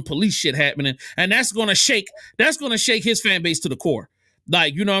police shit happening, and that's gonna shake his fan base to the core.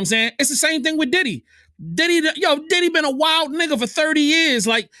 Like, you know what I'm saying? It's the same thing with Diddy. Diddy been a wild nigga for 30 years.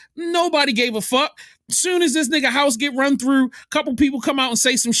 Like, nobody gave a fuck. Soon as this nigga house get run through, a couple people come out and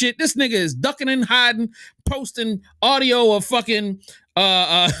say some shit, this nigga is ducking and hiding, posting audio of fucking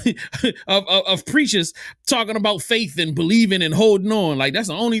of preachers talking about faith and believing and holding on. Like, that's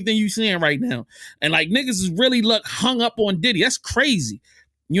the only thing you seeing right now. And like, niggas is really hung up on Diddy. That's crazy.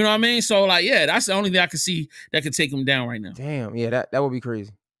 You know what I mean? So like, yeah, that's the only thing I could see that could take him down right now. Damn, yeah, that would be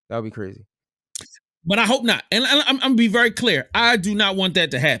crazy. That would be crazy. But I hope not. And I'm gonna be very clear. I do not want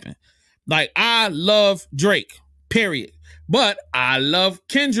that to happen. Like, I love Drake, period. But I love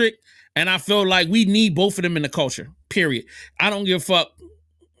Kendrick, and I feel like we need both of them in the culture, period. I don't give a fuck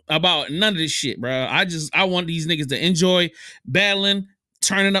about none of this shit, bro. I want these niggas to enjoy battling,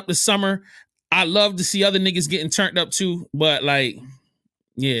 turning up the summer. I love to see other niggas getting turned up too, but like,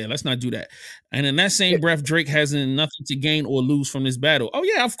 yeah, let's not do that. And in that same breath, Drake has nothing to gain or lose from this battle. Oh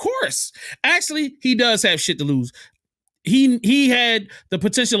yeah, of course. Actually, he does have shit to lose. He had the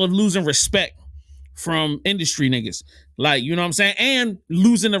potential of losing respect from industry niggas. Like, you know what I'm saying? And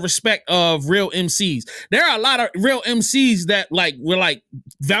losing the respect of real MCs. There are a lot of real MCs that like were like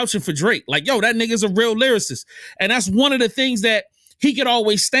vouching for Drake. Like, yo, that nigga's a real lyricist. And that's one of the things that he could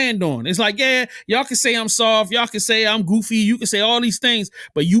always stand on. It's like, yeah, y'all can say I'm soft, y'all can say I'm goofy, you can say all these things,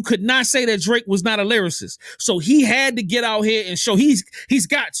 but you could not say that Drake was not a lyricist. So he had to get out here and show he's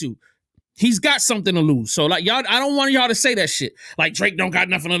got to. He's got something to lose. So like, y'all, I don't want y'all to say that shit. Like, Drake don't got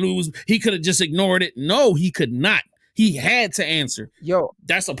nothing to lose. He could have just ignored it. No, he could not. He had to answer. Yo,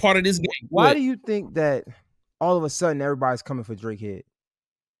 that's a part of this game. Why do you think that all of a sudden everybody's coming for Drake head?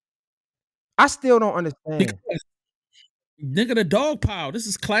 I still don't understand. Because, nigga, the dog pile. This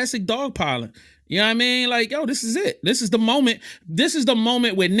is classic dog piling. You know what I mean? Like, yo, this is it. This is the moment. This is the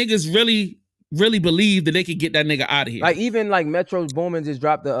moment where niggas really believe that they could get that nigga out of here. Like, even like Metro Boomin just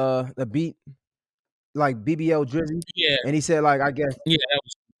dropped the beat, like BBL Drizzy. Yeah. And he said, like, I guess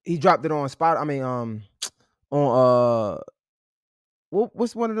he dropped it on Spot. I mean, on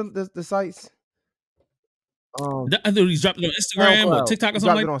what's one of the sites? I think he's dropped it on Instagram or TikTok or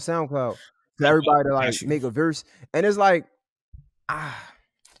something. Dropped it on SoundCloud to everybody to like make a verse. And it's like, I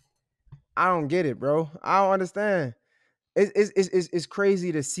don't get it, bro. I don't understand. It's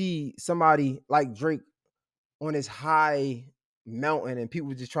crazy to see somebody like Drake on this high mountain and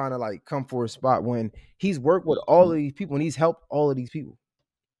people just trying to like come for a spot when he's worked with all of these people and he's helped all of these people.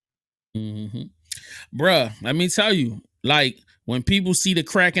 Bruh, let me tell you, like, when people see the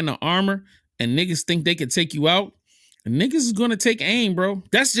crack in the armor and niggas think they could take you out, niggas is gonna take aim, bro.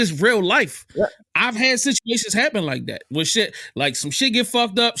 That's just real life. Yeah. I've had situations happen like that where shit, like some shit get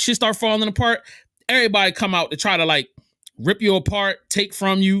fucked up, shit start falling apart. Everybody come out to try to like rip you apart, take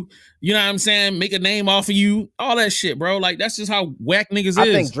from you, you know what I'm saying? Make a name off of you, all that shit, bro. Like, that's just how whack niggas is. I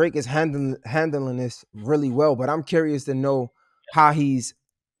think Drake is handling this really well, but I'm curious to know how he's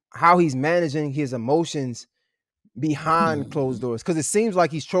managing his emotions behind closed doors. Cause it seems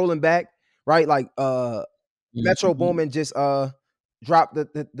like he's trolling back, right? Like Metro Boomin just dropped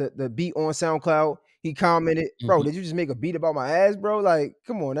the beat on SoundCloud. He commented, bro, did you just make a beat about my ass, bro? Like,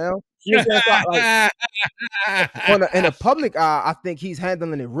 come on now. You know like, in the public eye, I think he's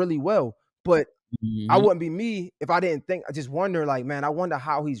handling it really well. But I wouldn't be me if I didn't think. I just wonder, like, man, I wonder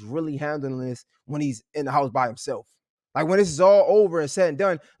how he's really handling this when he's in the house by himself. Like, when this is all over and said and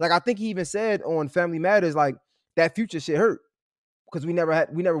done. Like, I think he even said on Family Matters, like, that Future shit hurt because we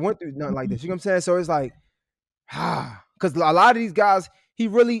never went through nothing like this. You know what I'm saying? So it's like, because a lot of these guys he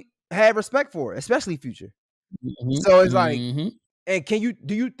really had respect for, especially Future. So it's like, and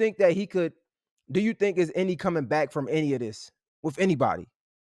do you think that he could? Do you think is any coming back from any of this with anybody?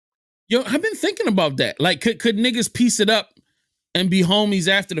 Yo, I've been thinking about that. Like, could niggas piece it up and be homies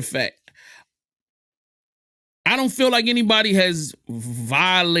after the fact? I don't feel like anybody has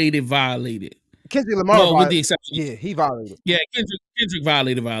violated. Kendrick Lamar, with the exception. Yeah, he violated. Yeah, Kendrick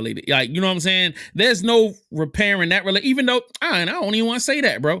violated. Like, you know what I'm saying? There's no repairing that relationship. Even though I don't even want to say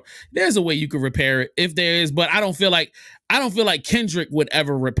that, bro. There's a way you could repair it if there is, but I don't feel like Kendrick would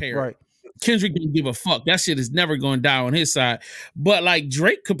ever repair it. Kendrick didn't give a fuck. That shit is never going to die on his side. But like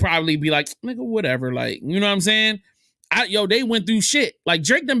Drake could probably be like, nigga, whatever. Like, you know what I'm saying? They went through shit. Like,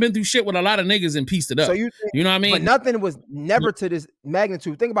 Drake done been through shit with a lot of niggas and pieced it up. So you know what I mean? But nothing was never to this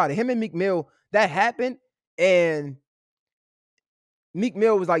magnitude. Think about it. Him and Meek Mill, that happened, and Meek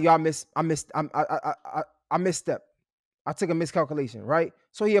Mill was like, yo, I misstepped. I took a miscalculation, right?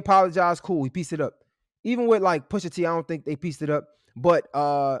 So he apologized. Cool. He pieced it up. Even with like Pusha T, I don't think they pieced it up. But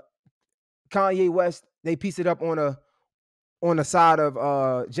Kanye West, they pieced it up on the side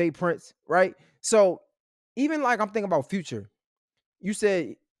of Jay Prince, right? So even like I'm thinking about Future. You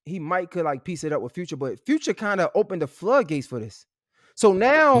said he could like piece it up with Future, but Future kind of opened the floodgates for this. So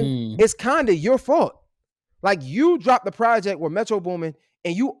now it's kind of your fault. Like, you dropped the project with Metro Boomin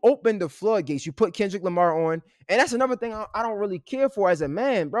and you opened the floodgates. You put Kendrick Lamar on. And that's another thing I don't really care for as a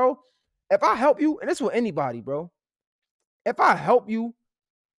man, bro. If I help you, and this with anybody, bro. If I help you,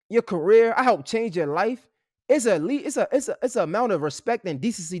 your career, I help change your life, it's an amount of respect and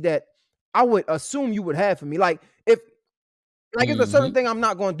decency that I would assume you would have for me. Like, it's a certain thing I'm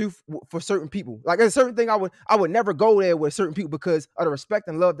not going to do for certain people. Like, there's a certain thing I would never go there with certain people because of the respect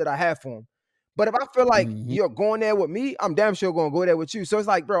and love that I have for them. But if I feel like you're going there with me, I'm damn sure going to go there with you. So it's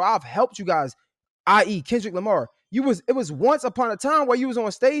like, bro, I've helped you guys, i.e. Kendrick Lamar. it was once upon a time where you was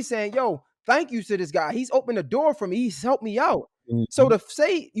on stage saying, yo, thank you to this guy. He's opened the door for me. He's helped me out. So to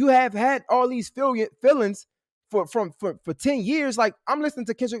say you have had all these feelings for 10 years, like I'm listening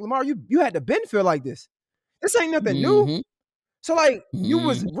to Kendrick Lamar, you had to been feel like this. This ain't nothing new. So like you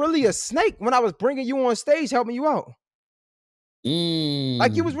was really a snake when I was bringing you on stage, helping you out.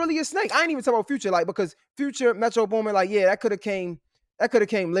 Like you was really a snake. I ain't even talk about Future, like because Future, Metro Boomin, like yeah, that could have came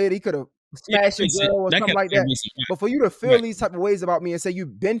later. He could have smashed your girl or something like that. But for you to feel these type of ways about me and say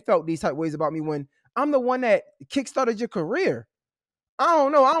you've been felt these type of ways about me when I'm the one that kickstarted your career. I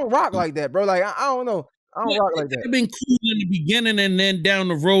don't know. I don't rock like that, bro. Like I don't know. I don't rock like that. It's been cool in the beginning and then down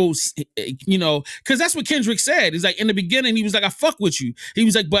the road, you know, because that's what Kendrick said. He's like, in the beginning, he was like, I fuck with you. He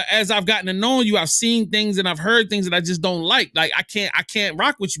was like, but as I've gotten to know you, I've seen things and I've heard things that I just don't like. Like, I can't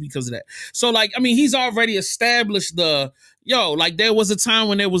rock with you because of that. So, like, I mean, he's already established like there was a time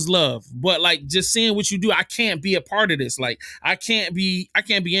when there was love, but like just seeing what you do, I can't be a part of this. Like, I can't be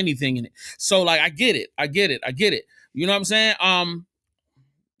anything in it. So, like, I get it. You know what I'm saying?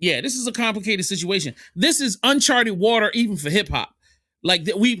 Yeah, this is a complicated situation. This is uncharted water even for hip hop. Like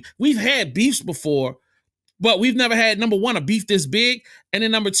we've had beefs before, but we've never had, number one, a beef this big, and then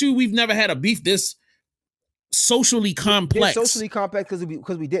number two, we've never had a beef this socially complex. Yeah, socially complex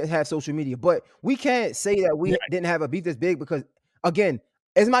because we didn't have social media, but we can't say that we didn't have a beef this big because again,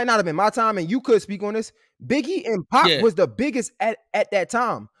 it might not have been my time, and you could speak on this. Biggie and Pac was the biggest at that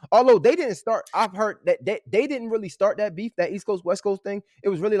time. Although they didn't start, I've heard that they didn't really start that beef, that East Coast, West Coast thing. It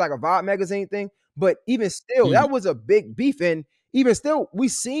was really like a Vibe magazine thing. But even still, that was a big beef. And even still, we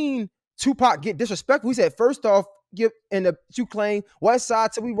seen Tupac get disrespectful. We said, first off, you claim West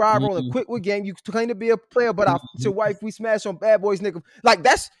Side till we ride rolling, quit with game. You claim to be a player, but your wife, we smash on Bad Boys, nigga. Like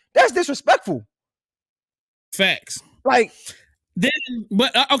that's disrespectful. Facts. Like then,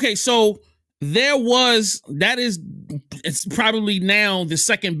 but okay, so it's probably now the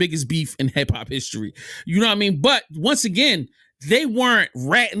second biggest beef in hip hop history. You know what I mean? But once again, they weren't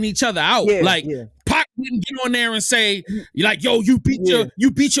ratting each other out. Pac didn't get on there and say, like, yo, you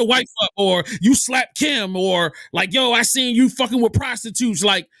beat your wife up, or you slapped Kim, or like, yo, I seen you fucking with prostitutes.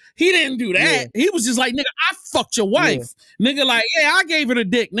 Like, he didn't do that. He was just like, nigga, I fucked your wife. Nigga, like, yeah, I gave her the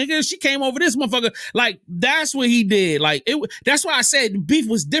dick. Nigga, she came over this motherfucker. Like, that's what he did. Like, that's why I said the beef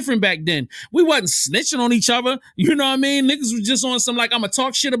was different back then. We wasn't snitching on each other. You know what I mean? Niggas was just on some, like, I'm gonna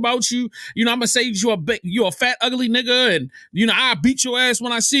talk shit about you. You know, I'm gonna say you're a fat, ugly nigga, and, you know, I beat your ass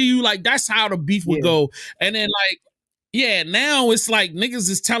when I see you. Like, that's how the beef would go. And then, like, yeah, now it's like niggas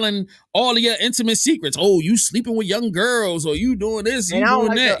is telling all of your intimate secrets. Oh, you sleeping with young girls, or you doing this, you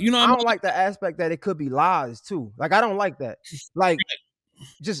doing that. You know what I mean? I don't like the aspect that it could be lies too. Like, I don't like that. Like,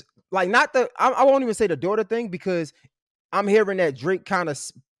 just like not the. I won't even say the daughter thing because I'm hearing that Drake kind of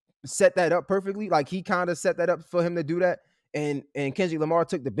set that up perfectly. Like he kind of set that up for him to do that, and Kendrick Lamar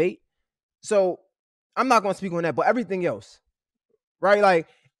took the bait. So I'm not going to speak on that, but everything else, right? Like,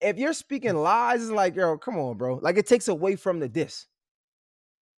 if you're speaking lies, it's like, yo, come on, bro. Like, it takes away from the diss.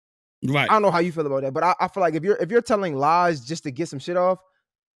 Right. I don't know how you feel about that, but I feel like if you're telling lies just to get some shit off,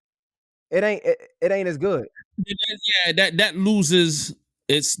 it ain't as good. Yeah, that loses.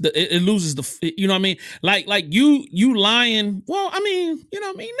 It loses the, you know what I mean? Like you lying. Well, I mean, you know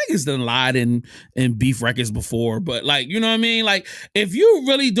what I mean? Niggas done lied in beef records before, but like, you know what I mean? Like, if you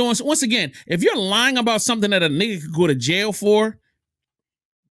really doing, once again, if you're lying about something that a nigga could go to jail for,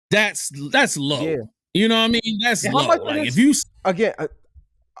 that's low. Yeah. You know what I mean? That's low. Like, if you again,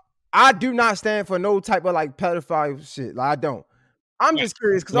 I do not stand for no type of like pedophile shit. Like, I don't. I'm just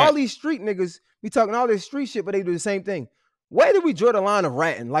curious because all these street niggas be talking all this street shit, but they do the same thing. Where do we draw the line of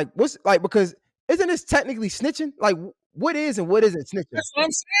ratting? Like, what's like, because isn't this technically snitching? Like, what is and what isn't snitching? That's what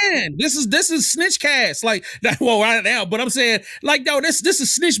I'm saying. This is snitch cast. Like, well, right now, but I'm saying, like, yo, this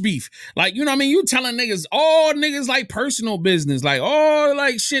is snitch beef. Like, you know what I mean? You telling niggas, all niggas like personal business, like all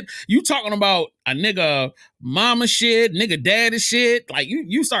like shit. You talking about a nigga mama shit, nigga daddy shit. Like,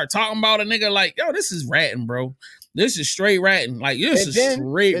 you start talking about a nigga like, yo, this is ratting, bro. This is straight ratting. Like, this is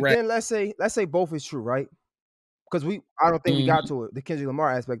straight ratting. Then let's say both is true, right? Because I don't think we got to it, the Kendrick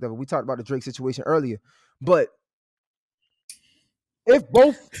Lamar aspect of it. We talked about the Drake situation earlier, but if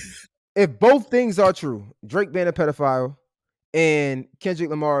both things are true, Drake being a pedophile and Kendrick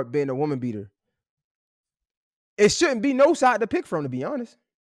Lamar being a woman beater, it shouldn't be no side to pick from, to be honest.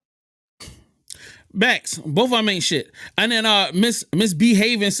 Backs, both of them ain't shit. And then Miss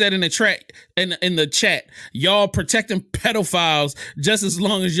Behaving said in the chat, y'all protecting pedophiles just as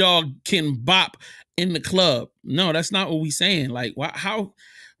long as y'all can bop in the club. No, that's not what we saying. Like, how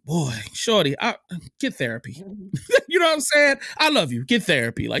boy, shorty, get therapy. You know what I'm saying? I love you. Get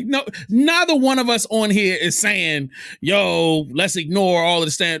therapy. Like, no, neither one of us on here is saying, yo, let's ignore all of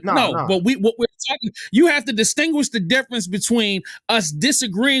the stand. No, but what we're talking, you have to distinguish the difference between us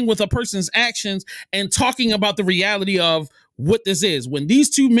disagreeing with a person's actions and talking about the reality of what this is. When these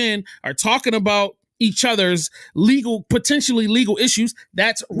two men are talking about each other's potentially legal issues,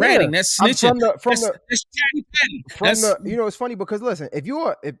 that's ratting, that's snitching. That's chatty patty. You know, it's funny because listen, if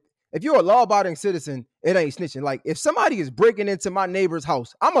you're a law-abiding citizen, it ain't snitching. Like if somebody is breaking into my neighbor's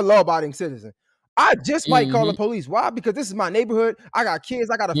house, I'm a law-abiding citizen. I just might call the police. Why? Because this is my neighborhood. I got kids.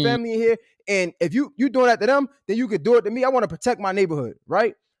 I got a family in here. And if you doing that to them, then you could do it to me. I want to protect my neighborhood,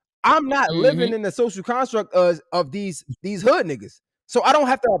 right? I'm not living in the social construct of these hood niggas. So I don't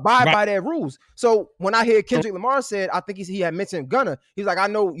have to abide by their rules. So when I hear Kendrick Lamar said, I think he had mentioned Gunna. He's like, I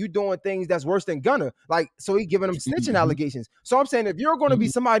know you doing things that's worse than Gunna. Like, so he giving them snitching allegations. So I'm saying if you're going to be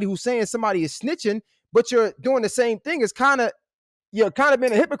somebody who's saying somebody is snitching, but you're doing the same thing, you're kind of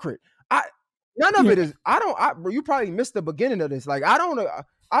being a hypocrite. None of it is. You probably missed the beginning of this. Like, I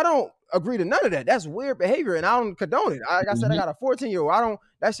don't agree to none of that. That's weird behavior, and I don't condone it. Like I said, I got a 14-year-old.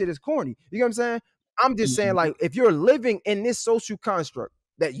 That shit is corny. You know what I'm saying? I'm just saying, like, if you're living in this social construct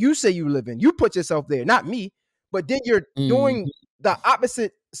that you say you live in, you put yourself there, not me, but then you're doing the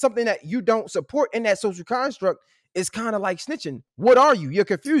opposite, something that you don't support in that social construct, is kind of like snitching. What are you? You're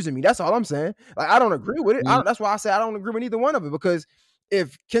confusing me. That's all I'm saying. Like, I don't agree with it. That's why I say I don't agree with either one of it, because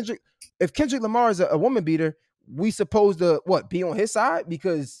if Kendrick Lamar is a woman beater, we supposed to be on his side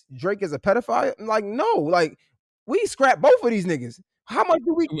because Drake is a pedophile? Like, no, like we scrap both of these niggas. How much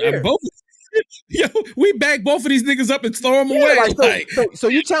do we care? Yo, we back both of these niggas up and throw them away. So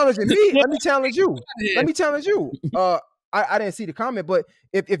you challenging me? Let me challenge you. I didn't see the comment, but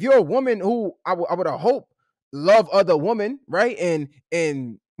if you're a woman who I would hope love other women, right,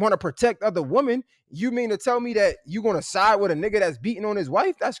 and want to protect other women, you mean to tell me that you're gonna side with a nigga that's beating on his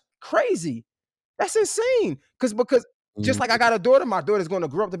wife? That's crazy. That's insane. Because just like I got a daughter, my daughter's gonna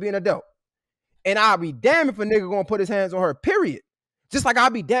grow up to be an adult, and I'll be damned if a nigga gonna put his hands on her. Period. Just like I'll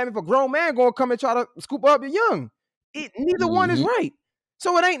be damned if a grown man gonna come and try to scoop up your young. Neither one is right.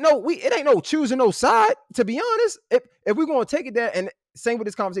 So it ain't no choosing no side. To be honest, if we're gonna take it there, and same with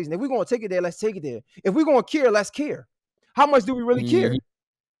this conversation, if we're gonna take it there, let's take it there. If we're gonna care, let's care. How much do we really care?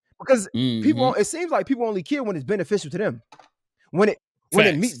 Because people, it seems like people only care when it's beneficial to them. When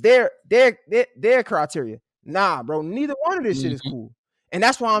it meets their criteria. Nah, bro, neither one of this shit is cool. And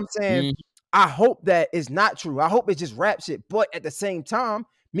that's why I'm saying I hope that is not true. I hope it's just rap shit. But at the same time,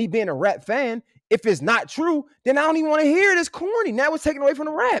 me being a rap fan, if it's not true, then I don't even want to hear this corny. Now it's taken away from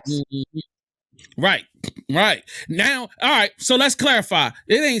the raps. Right. Now, all right, so let's clarify.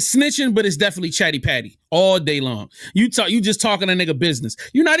 It ain't snitching, but it's definitely chatty patty all day long. You just talking a nigga business.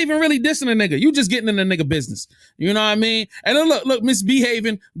 You're not even really dissing a nigga. You just getting in a nigga business. You know what I mean? And then look,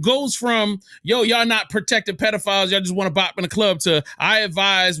 misbehaving goes from, yo, y'all not protected pedophiles, y'all just want to bop in a club, to I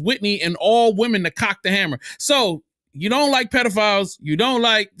advise Whitney and all women to cock the hammer. So you don't like pedophiles, you don't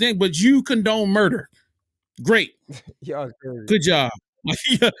like things, but you condone murder. Great. Good job.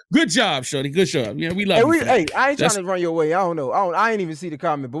 Good job, shorty. Good job. Yeah, we love you. Hey, I ain't trying to run your way. I don't know. I ain't even see the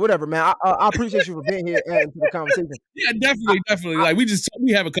comment, but whatever, man. I appreciate you for being here and adding to the conversation. Yeah, definitely. Like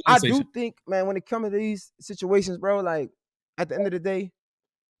we have a conversation. I do think, man, when it comes to these situations, bro, like at the end of the day,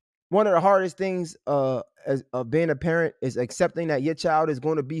 one of the hardest things as being a parent is accepting that your child is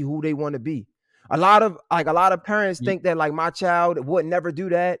going to be who they want to be. A lot of parents think that like my child would never do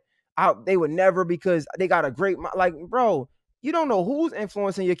that. They would never, because they got a great, like, bro. You don't know who's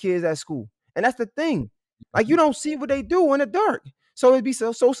influencing your kids at school. And that's the thing. Like, you don't see what they do in the dark. So it'd be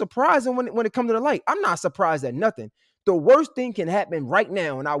so surprising when it comes to the light. I'm not surprised at nothing. The worst thing can happen right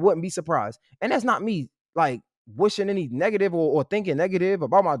now, and I wouldn't be surprised. And that's not me, like, wishing any negative or thinking negative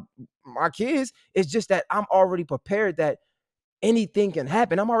about my kids. It's just that I'm already prepared that anything can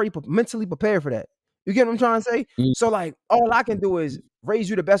happen. I'm already mentally prepared for that. You get what I'm trying to say? So, like, all I can do is raise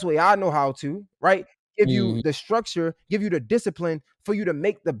you the best way I know how to, right? Give you the structure, give you the discipline for you to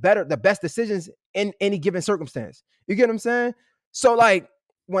make the best decisions in any given circumstance. You get what I'm saying? So like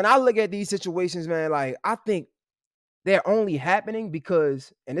when I look at these situations, man, like I think they're only happening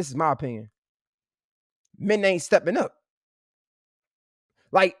because, and this is my opinion, men ain't stepping up.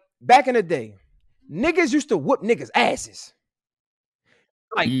 Like back in the day, niggas used to whoop niggas' asses.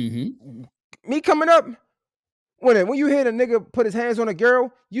 Like me coming up, when you hear a nigga put his hands on a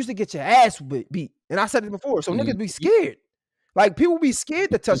girl, you used to get your ass beat. And I said it before. So niggas be scared. Like people be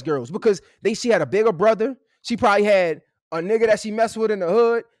scared to touch girls because she had a bigger brother. She probably had a nigga that she messed with in the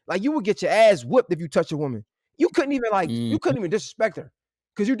hood. Like you would get your ass whipped if you touch a woman. You couldn't even you couldn't even disrespect her.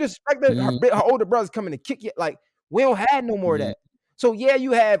 because you disrespected her older brothers coming to kick you. Like, we don't have no more of that. So yeah,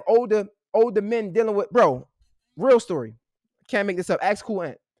 you have older men dealing with, bro. Real story. Can't make this up. Ask Cool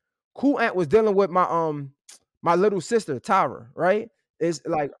Ant. Cool Ant was dealing with my little sister Tyra, right? It's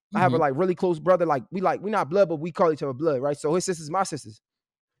like I have a like really close brother. Like we not blood, but we call each other blood, right? So his sisters, my sisters.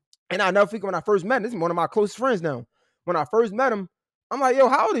 And I never forget when I first met him. This is one of my close friends now. When I first met him, I'm like, yo,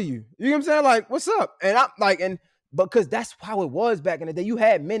 how old are you? You know what I'm saying? Like, what's up? And I'm like, and because that's how it was back in the day. You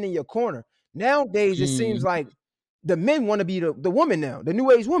had men in your corner. Nowadays, it seems like the men want to be the woman now, the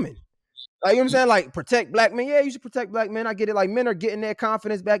new age woman. Like, you know what I'm saying? Like, protect black men. Yeah, you should protect black men. I get it. Like, men are getting their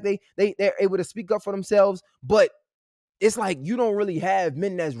confidence back. They're able to speak up for themselves. But it's like you don't really have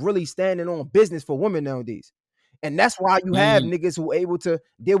men that's really standing on business for women nowadays. And that's why you have niggas who are able to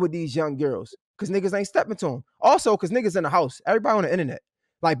deal with these young girls. Because niggas ain't stepping to them. Also, because niggas in the house. Everybody on the internet.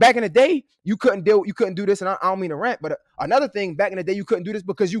 Like, back in the day, you couldn't do this. And I don't mean to rant, but another thing, back in the day, you couldn't do this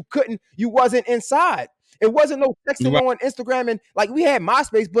because you wasn't inside. It wasn't no texting on Instagram. And like, we had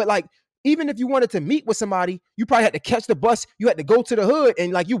MySpace, but like, even if you wanted to meet with somebody, you probably had to catch the bus. You had to go to the hood,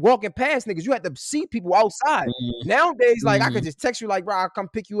 and like you walking past niggas, you had to see people outside. Nowadays, like I could just text you, like, bro, I'll come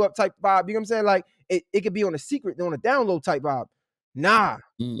pick you up type vibe. You know what I'm saying? Like it could be on a secret, on a download type vibe. Nah,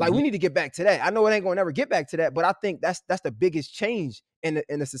 like we need to get back to that. I know it ain't gonna never get back to that, but I think that's the biggest change in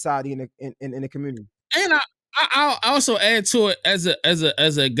the society in the community. And I'll also add to it as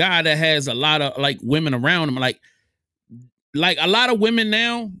a guy that has a lot of like women around him, like a lot of women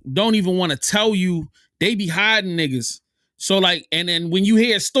now don't even want to tell you, they be hiding niggas. So like, and then when you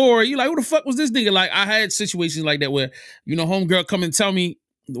hear a story, you're like, who the fuck was this nigga? Like I had situations like that where, you know, homegirl come and tell me,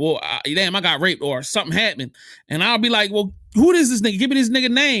 well, damn, I got raped or something happened. And I'll be like, well, who is this nigga? Give me this nigga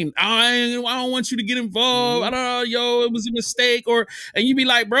name. I don't want you to get involved. I don't know, yo, it was a mistake. And you be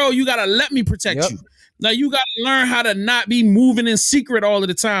like, bro, you gotta let me protect you. Now you gotta learn how to not be moving in secret all of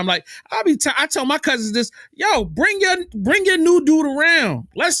the time. Like I tell my cousins this, yo, bring your new dude around.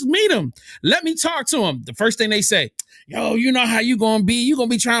 Let's meet him. Let me talk to him. The first thing they say, yo, you know how you gonna be? You gonna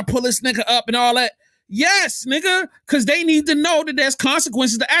be trying to pull this nigga up and all that. Yes, nigga, because they need to know that there's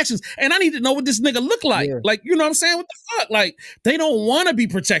consequences to actions. And I need to know what this nigga look like. Yeah. Like, you know what I'm saying? What the fuck? Like, they don't want to be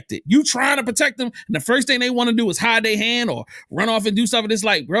protected. You trying to protect them, and the first thing they want to do is hide their hand or run off and do stuff. And it's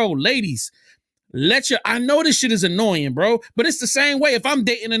like, bro, ladies, I know this shit is annoying, bro, but it's the same way. If I'm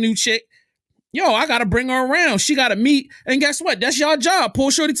dating a new chick, yo, I gotta bring her around. She gotta meet, and guess what? That's your job.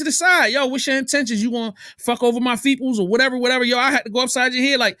 Pull shorty to the side. Yo, what's your intentions? You gonna fuck over my feeples or whatever? Yo, I had to go upside your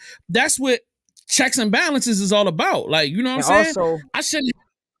head. Like, that's what checks and balances is all about. Like, you know what I'm saying? Also, I shouldn't.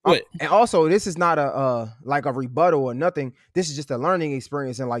 And also, this is not a like a rebuttal or nothing. This is just a learning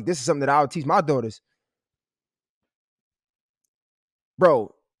experience, and like this is something that I would teach my daughters.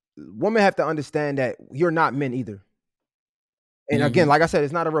 Bro, women have to understand that you're not men either. And again, like I said,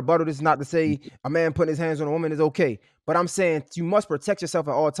 it's not a rebuttal. This is not to say a man putting his hands on a woman is okay. But I'm saying you must protect yourself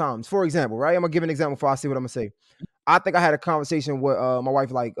at all times. For example, right? I'm gonna give an example before I see what I'm gonna say. I think I had a conversation with my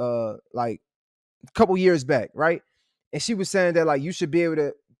wife like a couple years back, right? And she was saying that like you should be able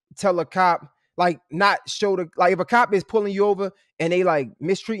to tell a cop, like not show the, like if a cop is pulling you over and they like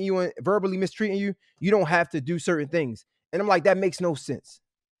mistreating you and verbally mistreating you, you don't have to do certain things. And I'm like, that makes no sense.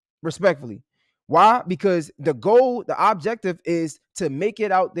 Respectfully. Why? Because the goal, the objective is to make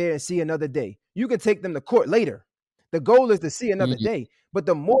it out there and see another day. You can take them to court later. The goal is to see another day. But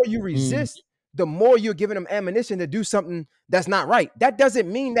the more you resist, the more you're giving them ammunition to do something that's not right. That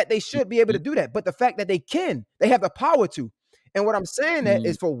doesn't mean that they should be able to do that. But the fact that they have the power to. And what I'm saying that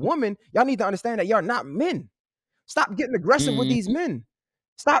is for women, y'all need to understand that y'all not men. Stop getting aggressive with these men.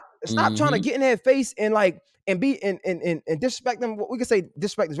 Stop trying to get in their face and like and be and disrespect them. We can say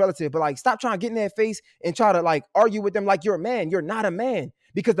disrespect is relative, but like stop trying to get in their face and try to like argue with them like you're a man. You're not a man.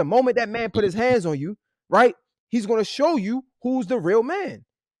 Because the moment that man put his hands on you, right, he's gonna show you who's the real man.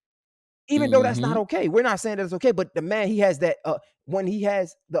 Even though that's not okay. We're not saying that it's okay, but the man, he has that when he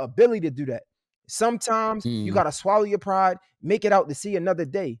has the ability to do that. Sometimes you gotta swallow your pride, make it out to see another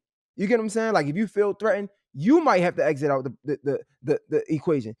day. You get what I'm saying? Like if you feel threatened, you might have to exit out the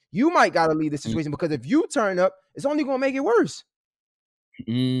equation. You might gotta leave the situation because if you turn up, it's only gonna make it worse.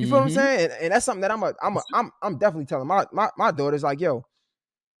 You feel what I'm saying? And that's something that I'm definitely telling my daughters, like, yo,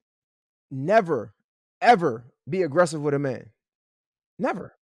 never ever be aggressive with a man.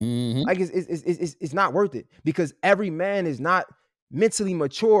 Never. Like it's not worth it because every man is not mentally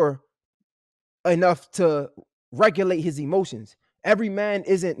mature enough to regulate his emotions. Every man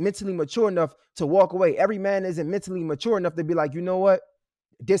isn't mentally mature enough to walk away. Every man isn't mentally mature enough to be like, you know what?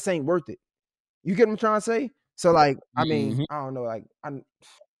 This ain't worth it. You get what I'm trying to say? So like, I mean, I don't know. Like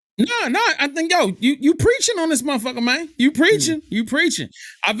No, I think you preaching on this motherfucker, man. You preaching.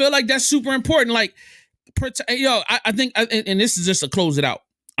 I feel like that's super important. Like, I think, and this is just to close it out.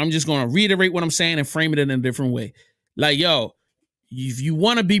 I'm just gonna reiterate what I'm saying and frame it in a different way. Like, if you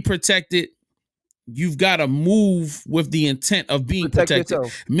want to be protected, you've got to move with the intent of being protected.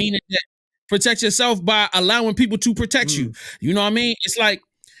 Meaning that protect yourself by allowing people to protect you. You know what I mean? It's like,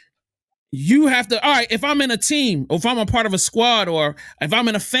 you have to, all right, if I'm in a team, or if I'm a part of a squad, or if I'm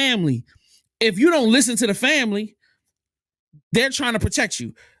in a family, if you don't listen to the family, they're trying to protect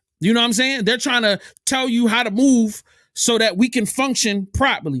you. You know what I'm saying? They're trying to tell you how to move so that we can function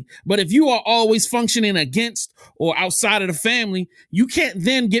properly. But if you are always functioning against or outside of the family, you can't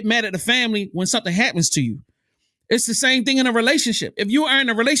then get mad at the family when something happens to you. It's the same thing in a relationship. If you are in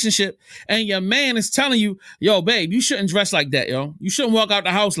a relationship and your man is telling you, yo, babe, you shouldn't dress like that, yo. You shouldn't walk out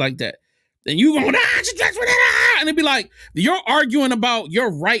the house like that. Then you going, and it'd be like, you're arguing about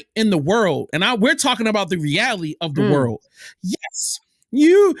your right in the world. And we're talking about the reality of the world. Yes,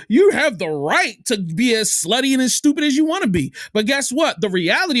 you have the right to be as slutty and as stupid as you want to be. But guess what? The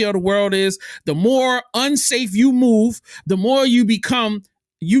reality of the world is the more unsafe you move, the more you become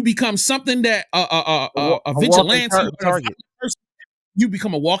something that a vigilante target. You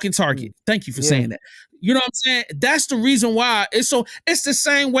become a walking target. Thank you for saying that. You know what I'm saying? That's the reason why it's the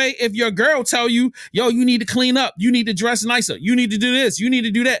same way if your girl tell you, yo, you need to clean up. You need to dress nicer. You need to do this. You need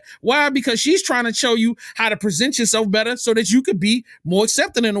to do that. Why? Because she's trying to show you how to present yourself better so that you could be more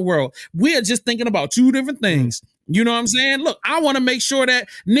accepted in the world. We're just thinking about two different things. You know what I'm saying? Look, I want to make sure that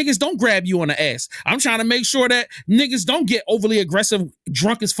niggas don't grab you on the ass. I'm trying to make sure that niggas don't get overly aggressive,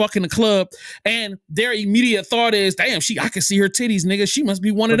 drunk as fuck in the club, and their immediate thought is, damn, I can see her titties, nigga. She must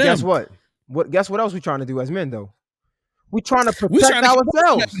be one of them. Guess what? Guess what else we trying to do as men, though? We trying to protect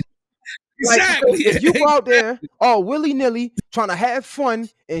ourselves. Exactly. Like, if you go out there all willy-nilly trying to have fun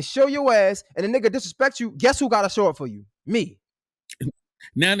and show your ass, and a nigga disrespect you, guess who got to show up for you? Me.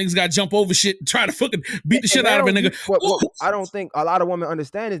 Now niggas got to jump over shit, try to fucking beat the shit out of a nigga. What I don't think a lot of women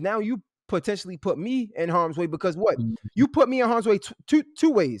understand is now you potentially put me in harm's way, because what? You put me in harm's way two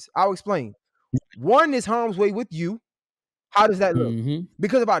ways. I'll explain. One is harm's way with you. How does that look?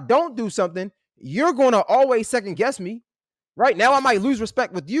 Because if I don't do something, you're going to always second guess me. Right now, I might lose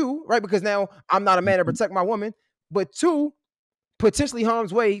respect with you, right? Because now I'm not a man to protect my woman. But two, potentially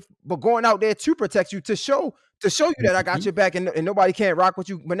harm's way, but going out there to protect you, to show you that I got your back and nobody can't rock with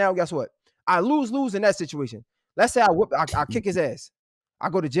you. But now, guess what? I lose in that situation. Let's say I kick his ass. I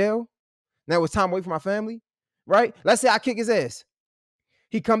go to jail. Now it's time away from my family, right? Let's say I kick his ass.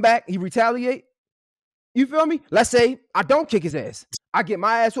 He come back, he retaliate. You feel me? Let's say I don't kick his ass. I get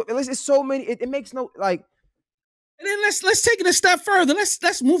my ass whipped. It's so many. It makes no, like. And then let's take it a step further.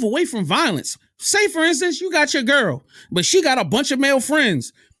 Let's move away from violence. Say, for instance, you got your girl, but she got a bunch of male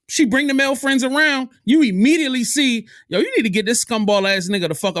friends. She bring the male friends around. You immediately see, yo, you need to get this scumball ass nigga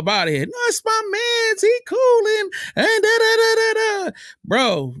the fuck up out of here. No, it's my man's. He coolin'. And da-da-da-da-da.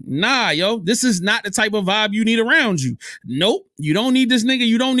 Bro, nah, yo. This is not the type of vibe you need around you. Nope. You don't need this nigga.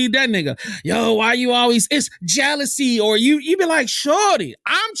 You don't need that nigga. Yo, why you always, it's jealousy, or you be like, shorty,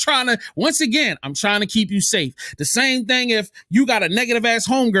 I'm trying to keep you safe. The same thing if you got a negative ass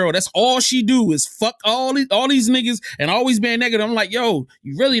homegirl, that's all she do is fuck all these niggas and always being negative. I'm like, yo,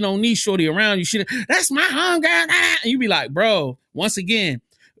 you really don't need shorty around you. That's my homegirl. And you be like, bro, once again,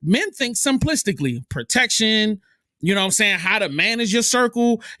 men think simplistically. Protection, you know what I'm saying? How to manage your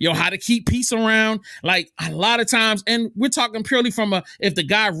circle, how to keep peace around. Like a lot of times, and we're talking purely from if the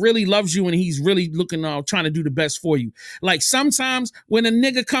guy really loves you and he's really looking, trying to do the best for you. Like sometimes when a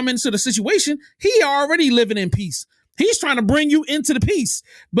nigga come into the situation, he already living in peace. He's trying to bring you into the peace,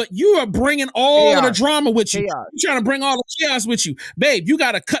 but you are bringing all of the drama with you. You're trying to bring all the chaos with you. Babe, you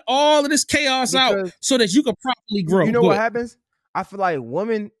got to cut all of this chaos out so that you can properly grow. You know what happens? I feel like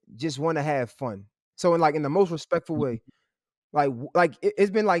women just want to have fun. So in the most respectful way, like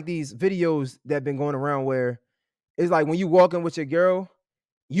it's been like these videos that have been going around where it's like when you walk in with your girl,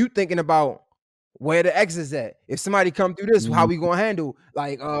 you thinking about where the ex is at. If somebody come through this, how we gonna handle?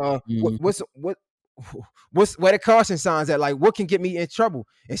 Like what's where the caution signs at? Like what can get me in trouble?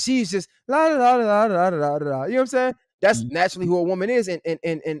 And she's just la la la la la la la. You know what I'm saying? That's naturally who a woman is,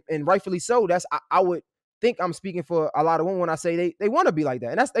 and rightfully so. That's I would think I'm speaking for a lot of women when I say they want to be like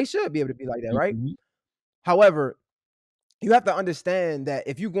that, and they should be able to be like that, right? However, you have to understand that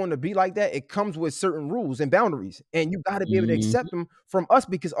if you're going to be like that, it comes with certain rules and boundaries, and you got to be able to accept them from us,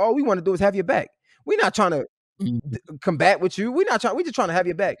 because all we want to do is have your back. We're not trying to combat with you. We're just trying to have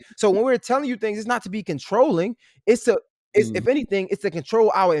your back. So when we're telling you things, it's not to be controlling. It's to if anything, it's to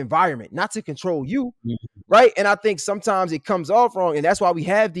control our environment, not to control you. Mm-hmm. Right. And I think sometimes it comes off wrong. And that's why we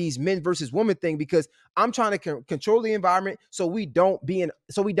have these men versus women thing, because I'm trying to control the environment so we don't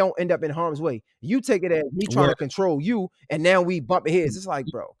end up in harm's way. You take it as me trying to control you, and now we bump heads. It's like,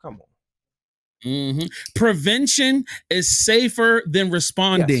 bro, come on. Mm-hmm. Prevention is safer than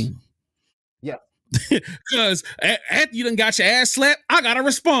responding. Yeah. Because after you done got your ass slapped, I gotta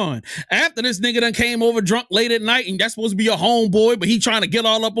respond. After this nigga done came over drunk late at night and that's supposed to be your homeboy, but he trying to get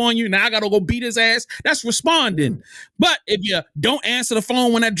all up on you, now I gotta go beat his ass. That's responding. But if you don't answer the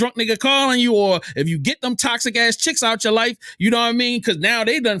phone when that drunk nigga calling you, or if you get them toxic ass chicks out your life, you know what I mean? Because now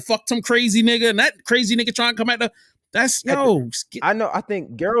they done fucked some crazy nigga, and that crazy nigga trying to come at the. That's I know. I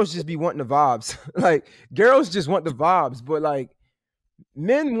think girls just be wanting the vibes. Like girls just want the vibes, but like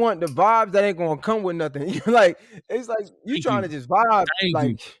men want the vibes that ain't gonna come with nothing. Like it's like you trying to just vibe.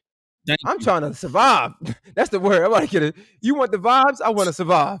 I'm trying to survive. That's the word. I'm like, you want the vibes? I want to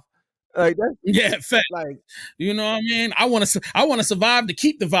survive. Like that's fact. Like, you know what I mean? I want to survive to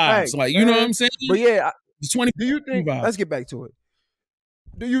keep the vibes. Like, you know what I'm saying? But yeah, the 20. Do you think? Let's get back to it.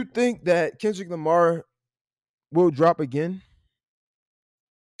 Do you think that Kendrick Lamar will drop again?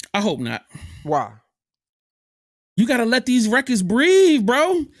 I hope not. Why? You got to let these records breathe,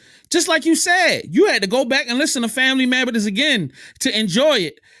 bro. Just like you said, you had to go back and listen to Family Matters again to enjoy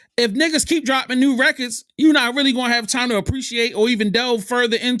it. If niggas keep dropping new records, you're not really going to have time to appreciate or even delve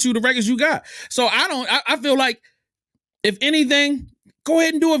further into the records you got. So I feel like, if anything, go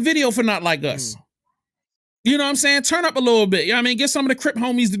ahead and do a video for Not Like Us. You know what I'm saying? Turn up a little bit. You know what I mean? Get some of the Crip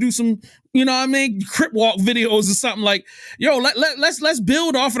homies to do some, you know what I mean, Crip walk videos or something. Like, yo, let's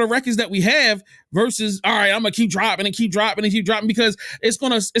build off of the records that we have versus, all right, I'm gonna keep dropping and keep dropping and keep dropping, because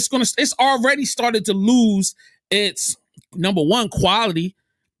it's already started to lose its, number one, quality,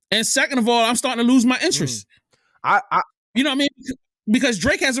 and second of all, I'm starting to lose my interest. You know what I mean? Because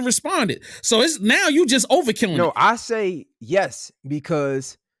Drake hasn't responded. So it's now you just overkilling it. No, I say yes,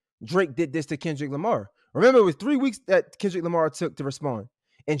 because Drake did this to Kendrick Lamar. Remember, it was 3 weeks that Kendrick Lamar took to respond,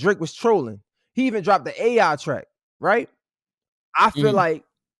 and Drake was trolling. He even dropped the AI track, right? I feel like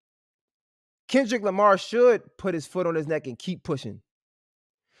Kendrick Lamar should put his foot on his neck and keep pushing.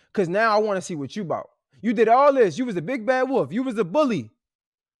 Because now I want to see what you about. You did all this. You was a big bad wolf. You was a bully.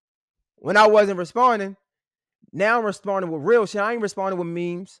 When I wasn't responding, now I'm responding with real shit. I ain't responding with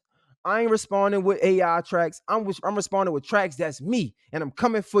memes. I ain't responding with AI tracks. I'm responding with tracks that's me, and I'm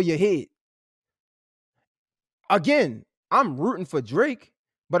coming for your head. Again, I'm rooting for Drake,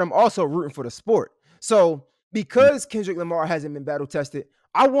 but I'm also rooting for the sport. So because Kendrick Lamar hasn't been battle tested,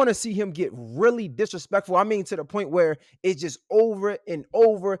 I want to see him get really disrespectful. I mean, to the point where it's just over and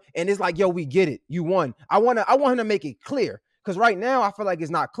over, and it's like, yo, we get it. You won. I want him to make it clear, because right now I feel like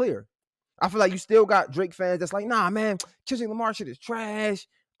it's not clear. I feel like you still got Drake fans that's like, nah, man, Kendrick Lamar shit is trash.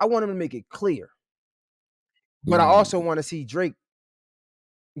 I want him to make it clear. But I also want to see Drake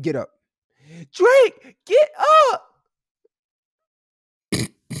get up. Drake, get up.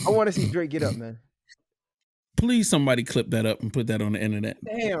 I want to see Drake get up, man. Please, somebody clip that up and put that on the internet.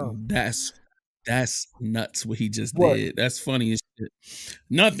 Damn. That's nuts what he just did. That's funny as shit.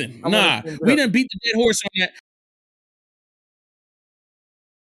 Nothing. Nah, we didn't beat the dead horse on that.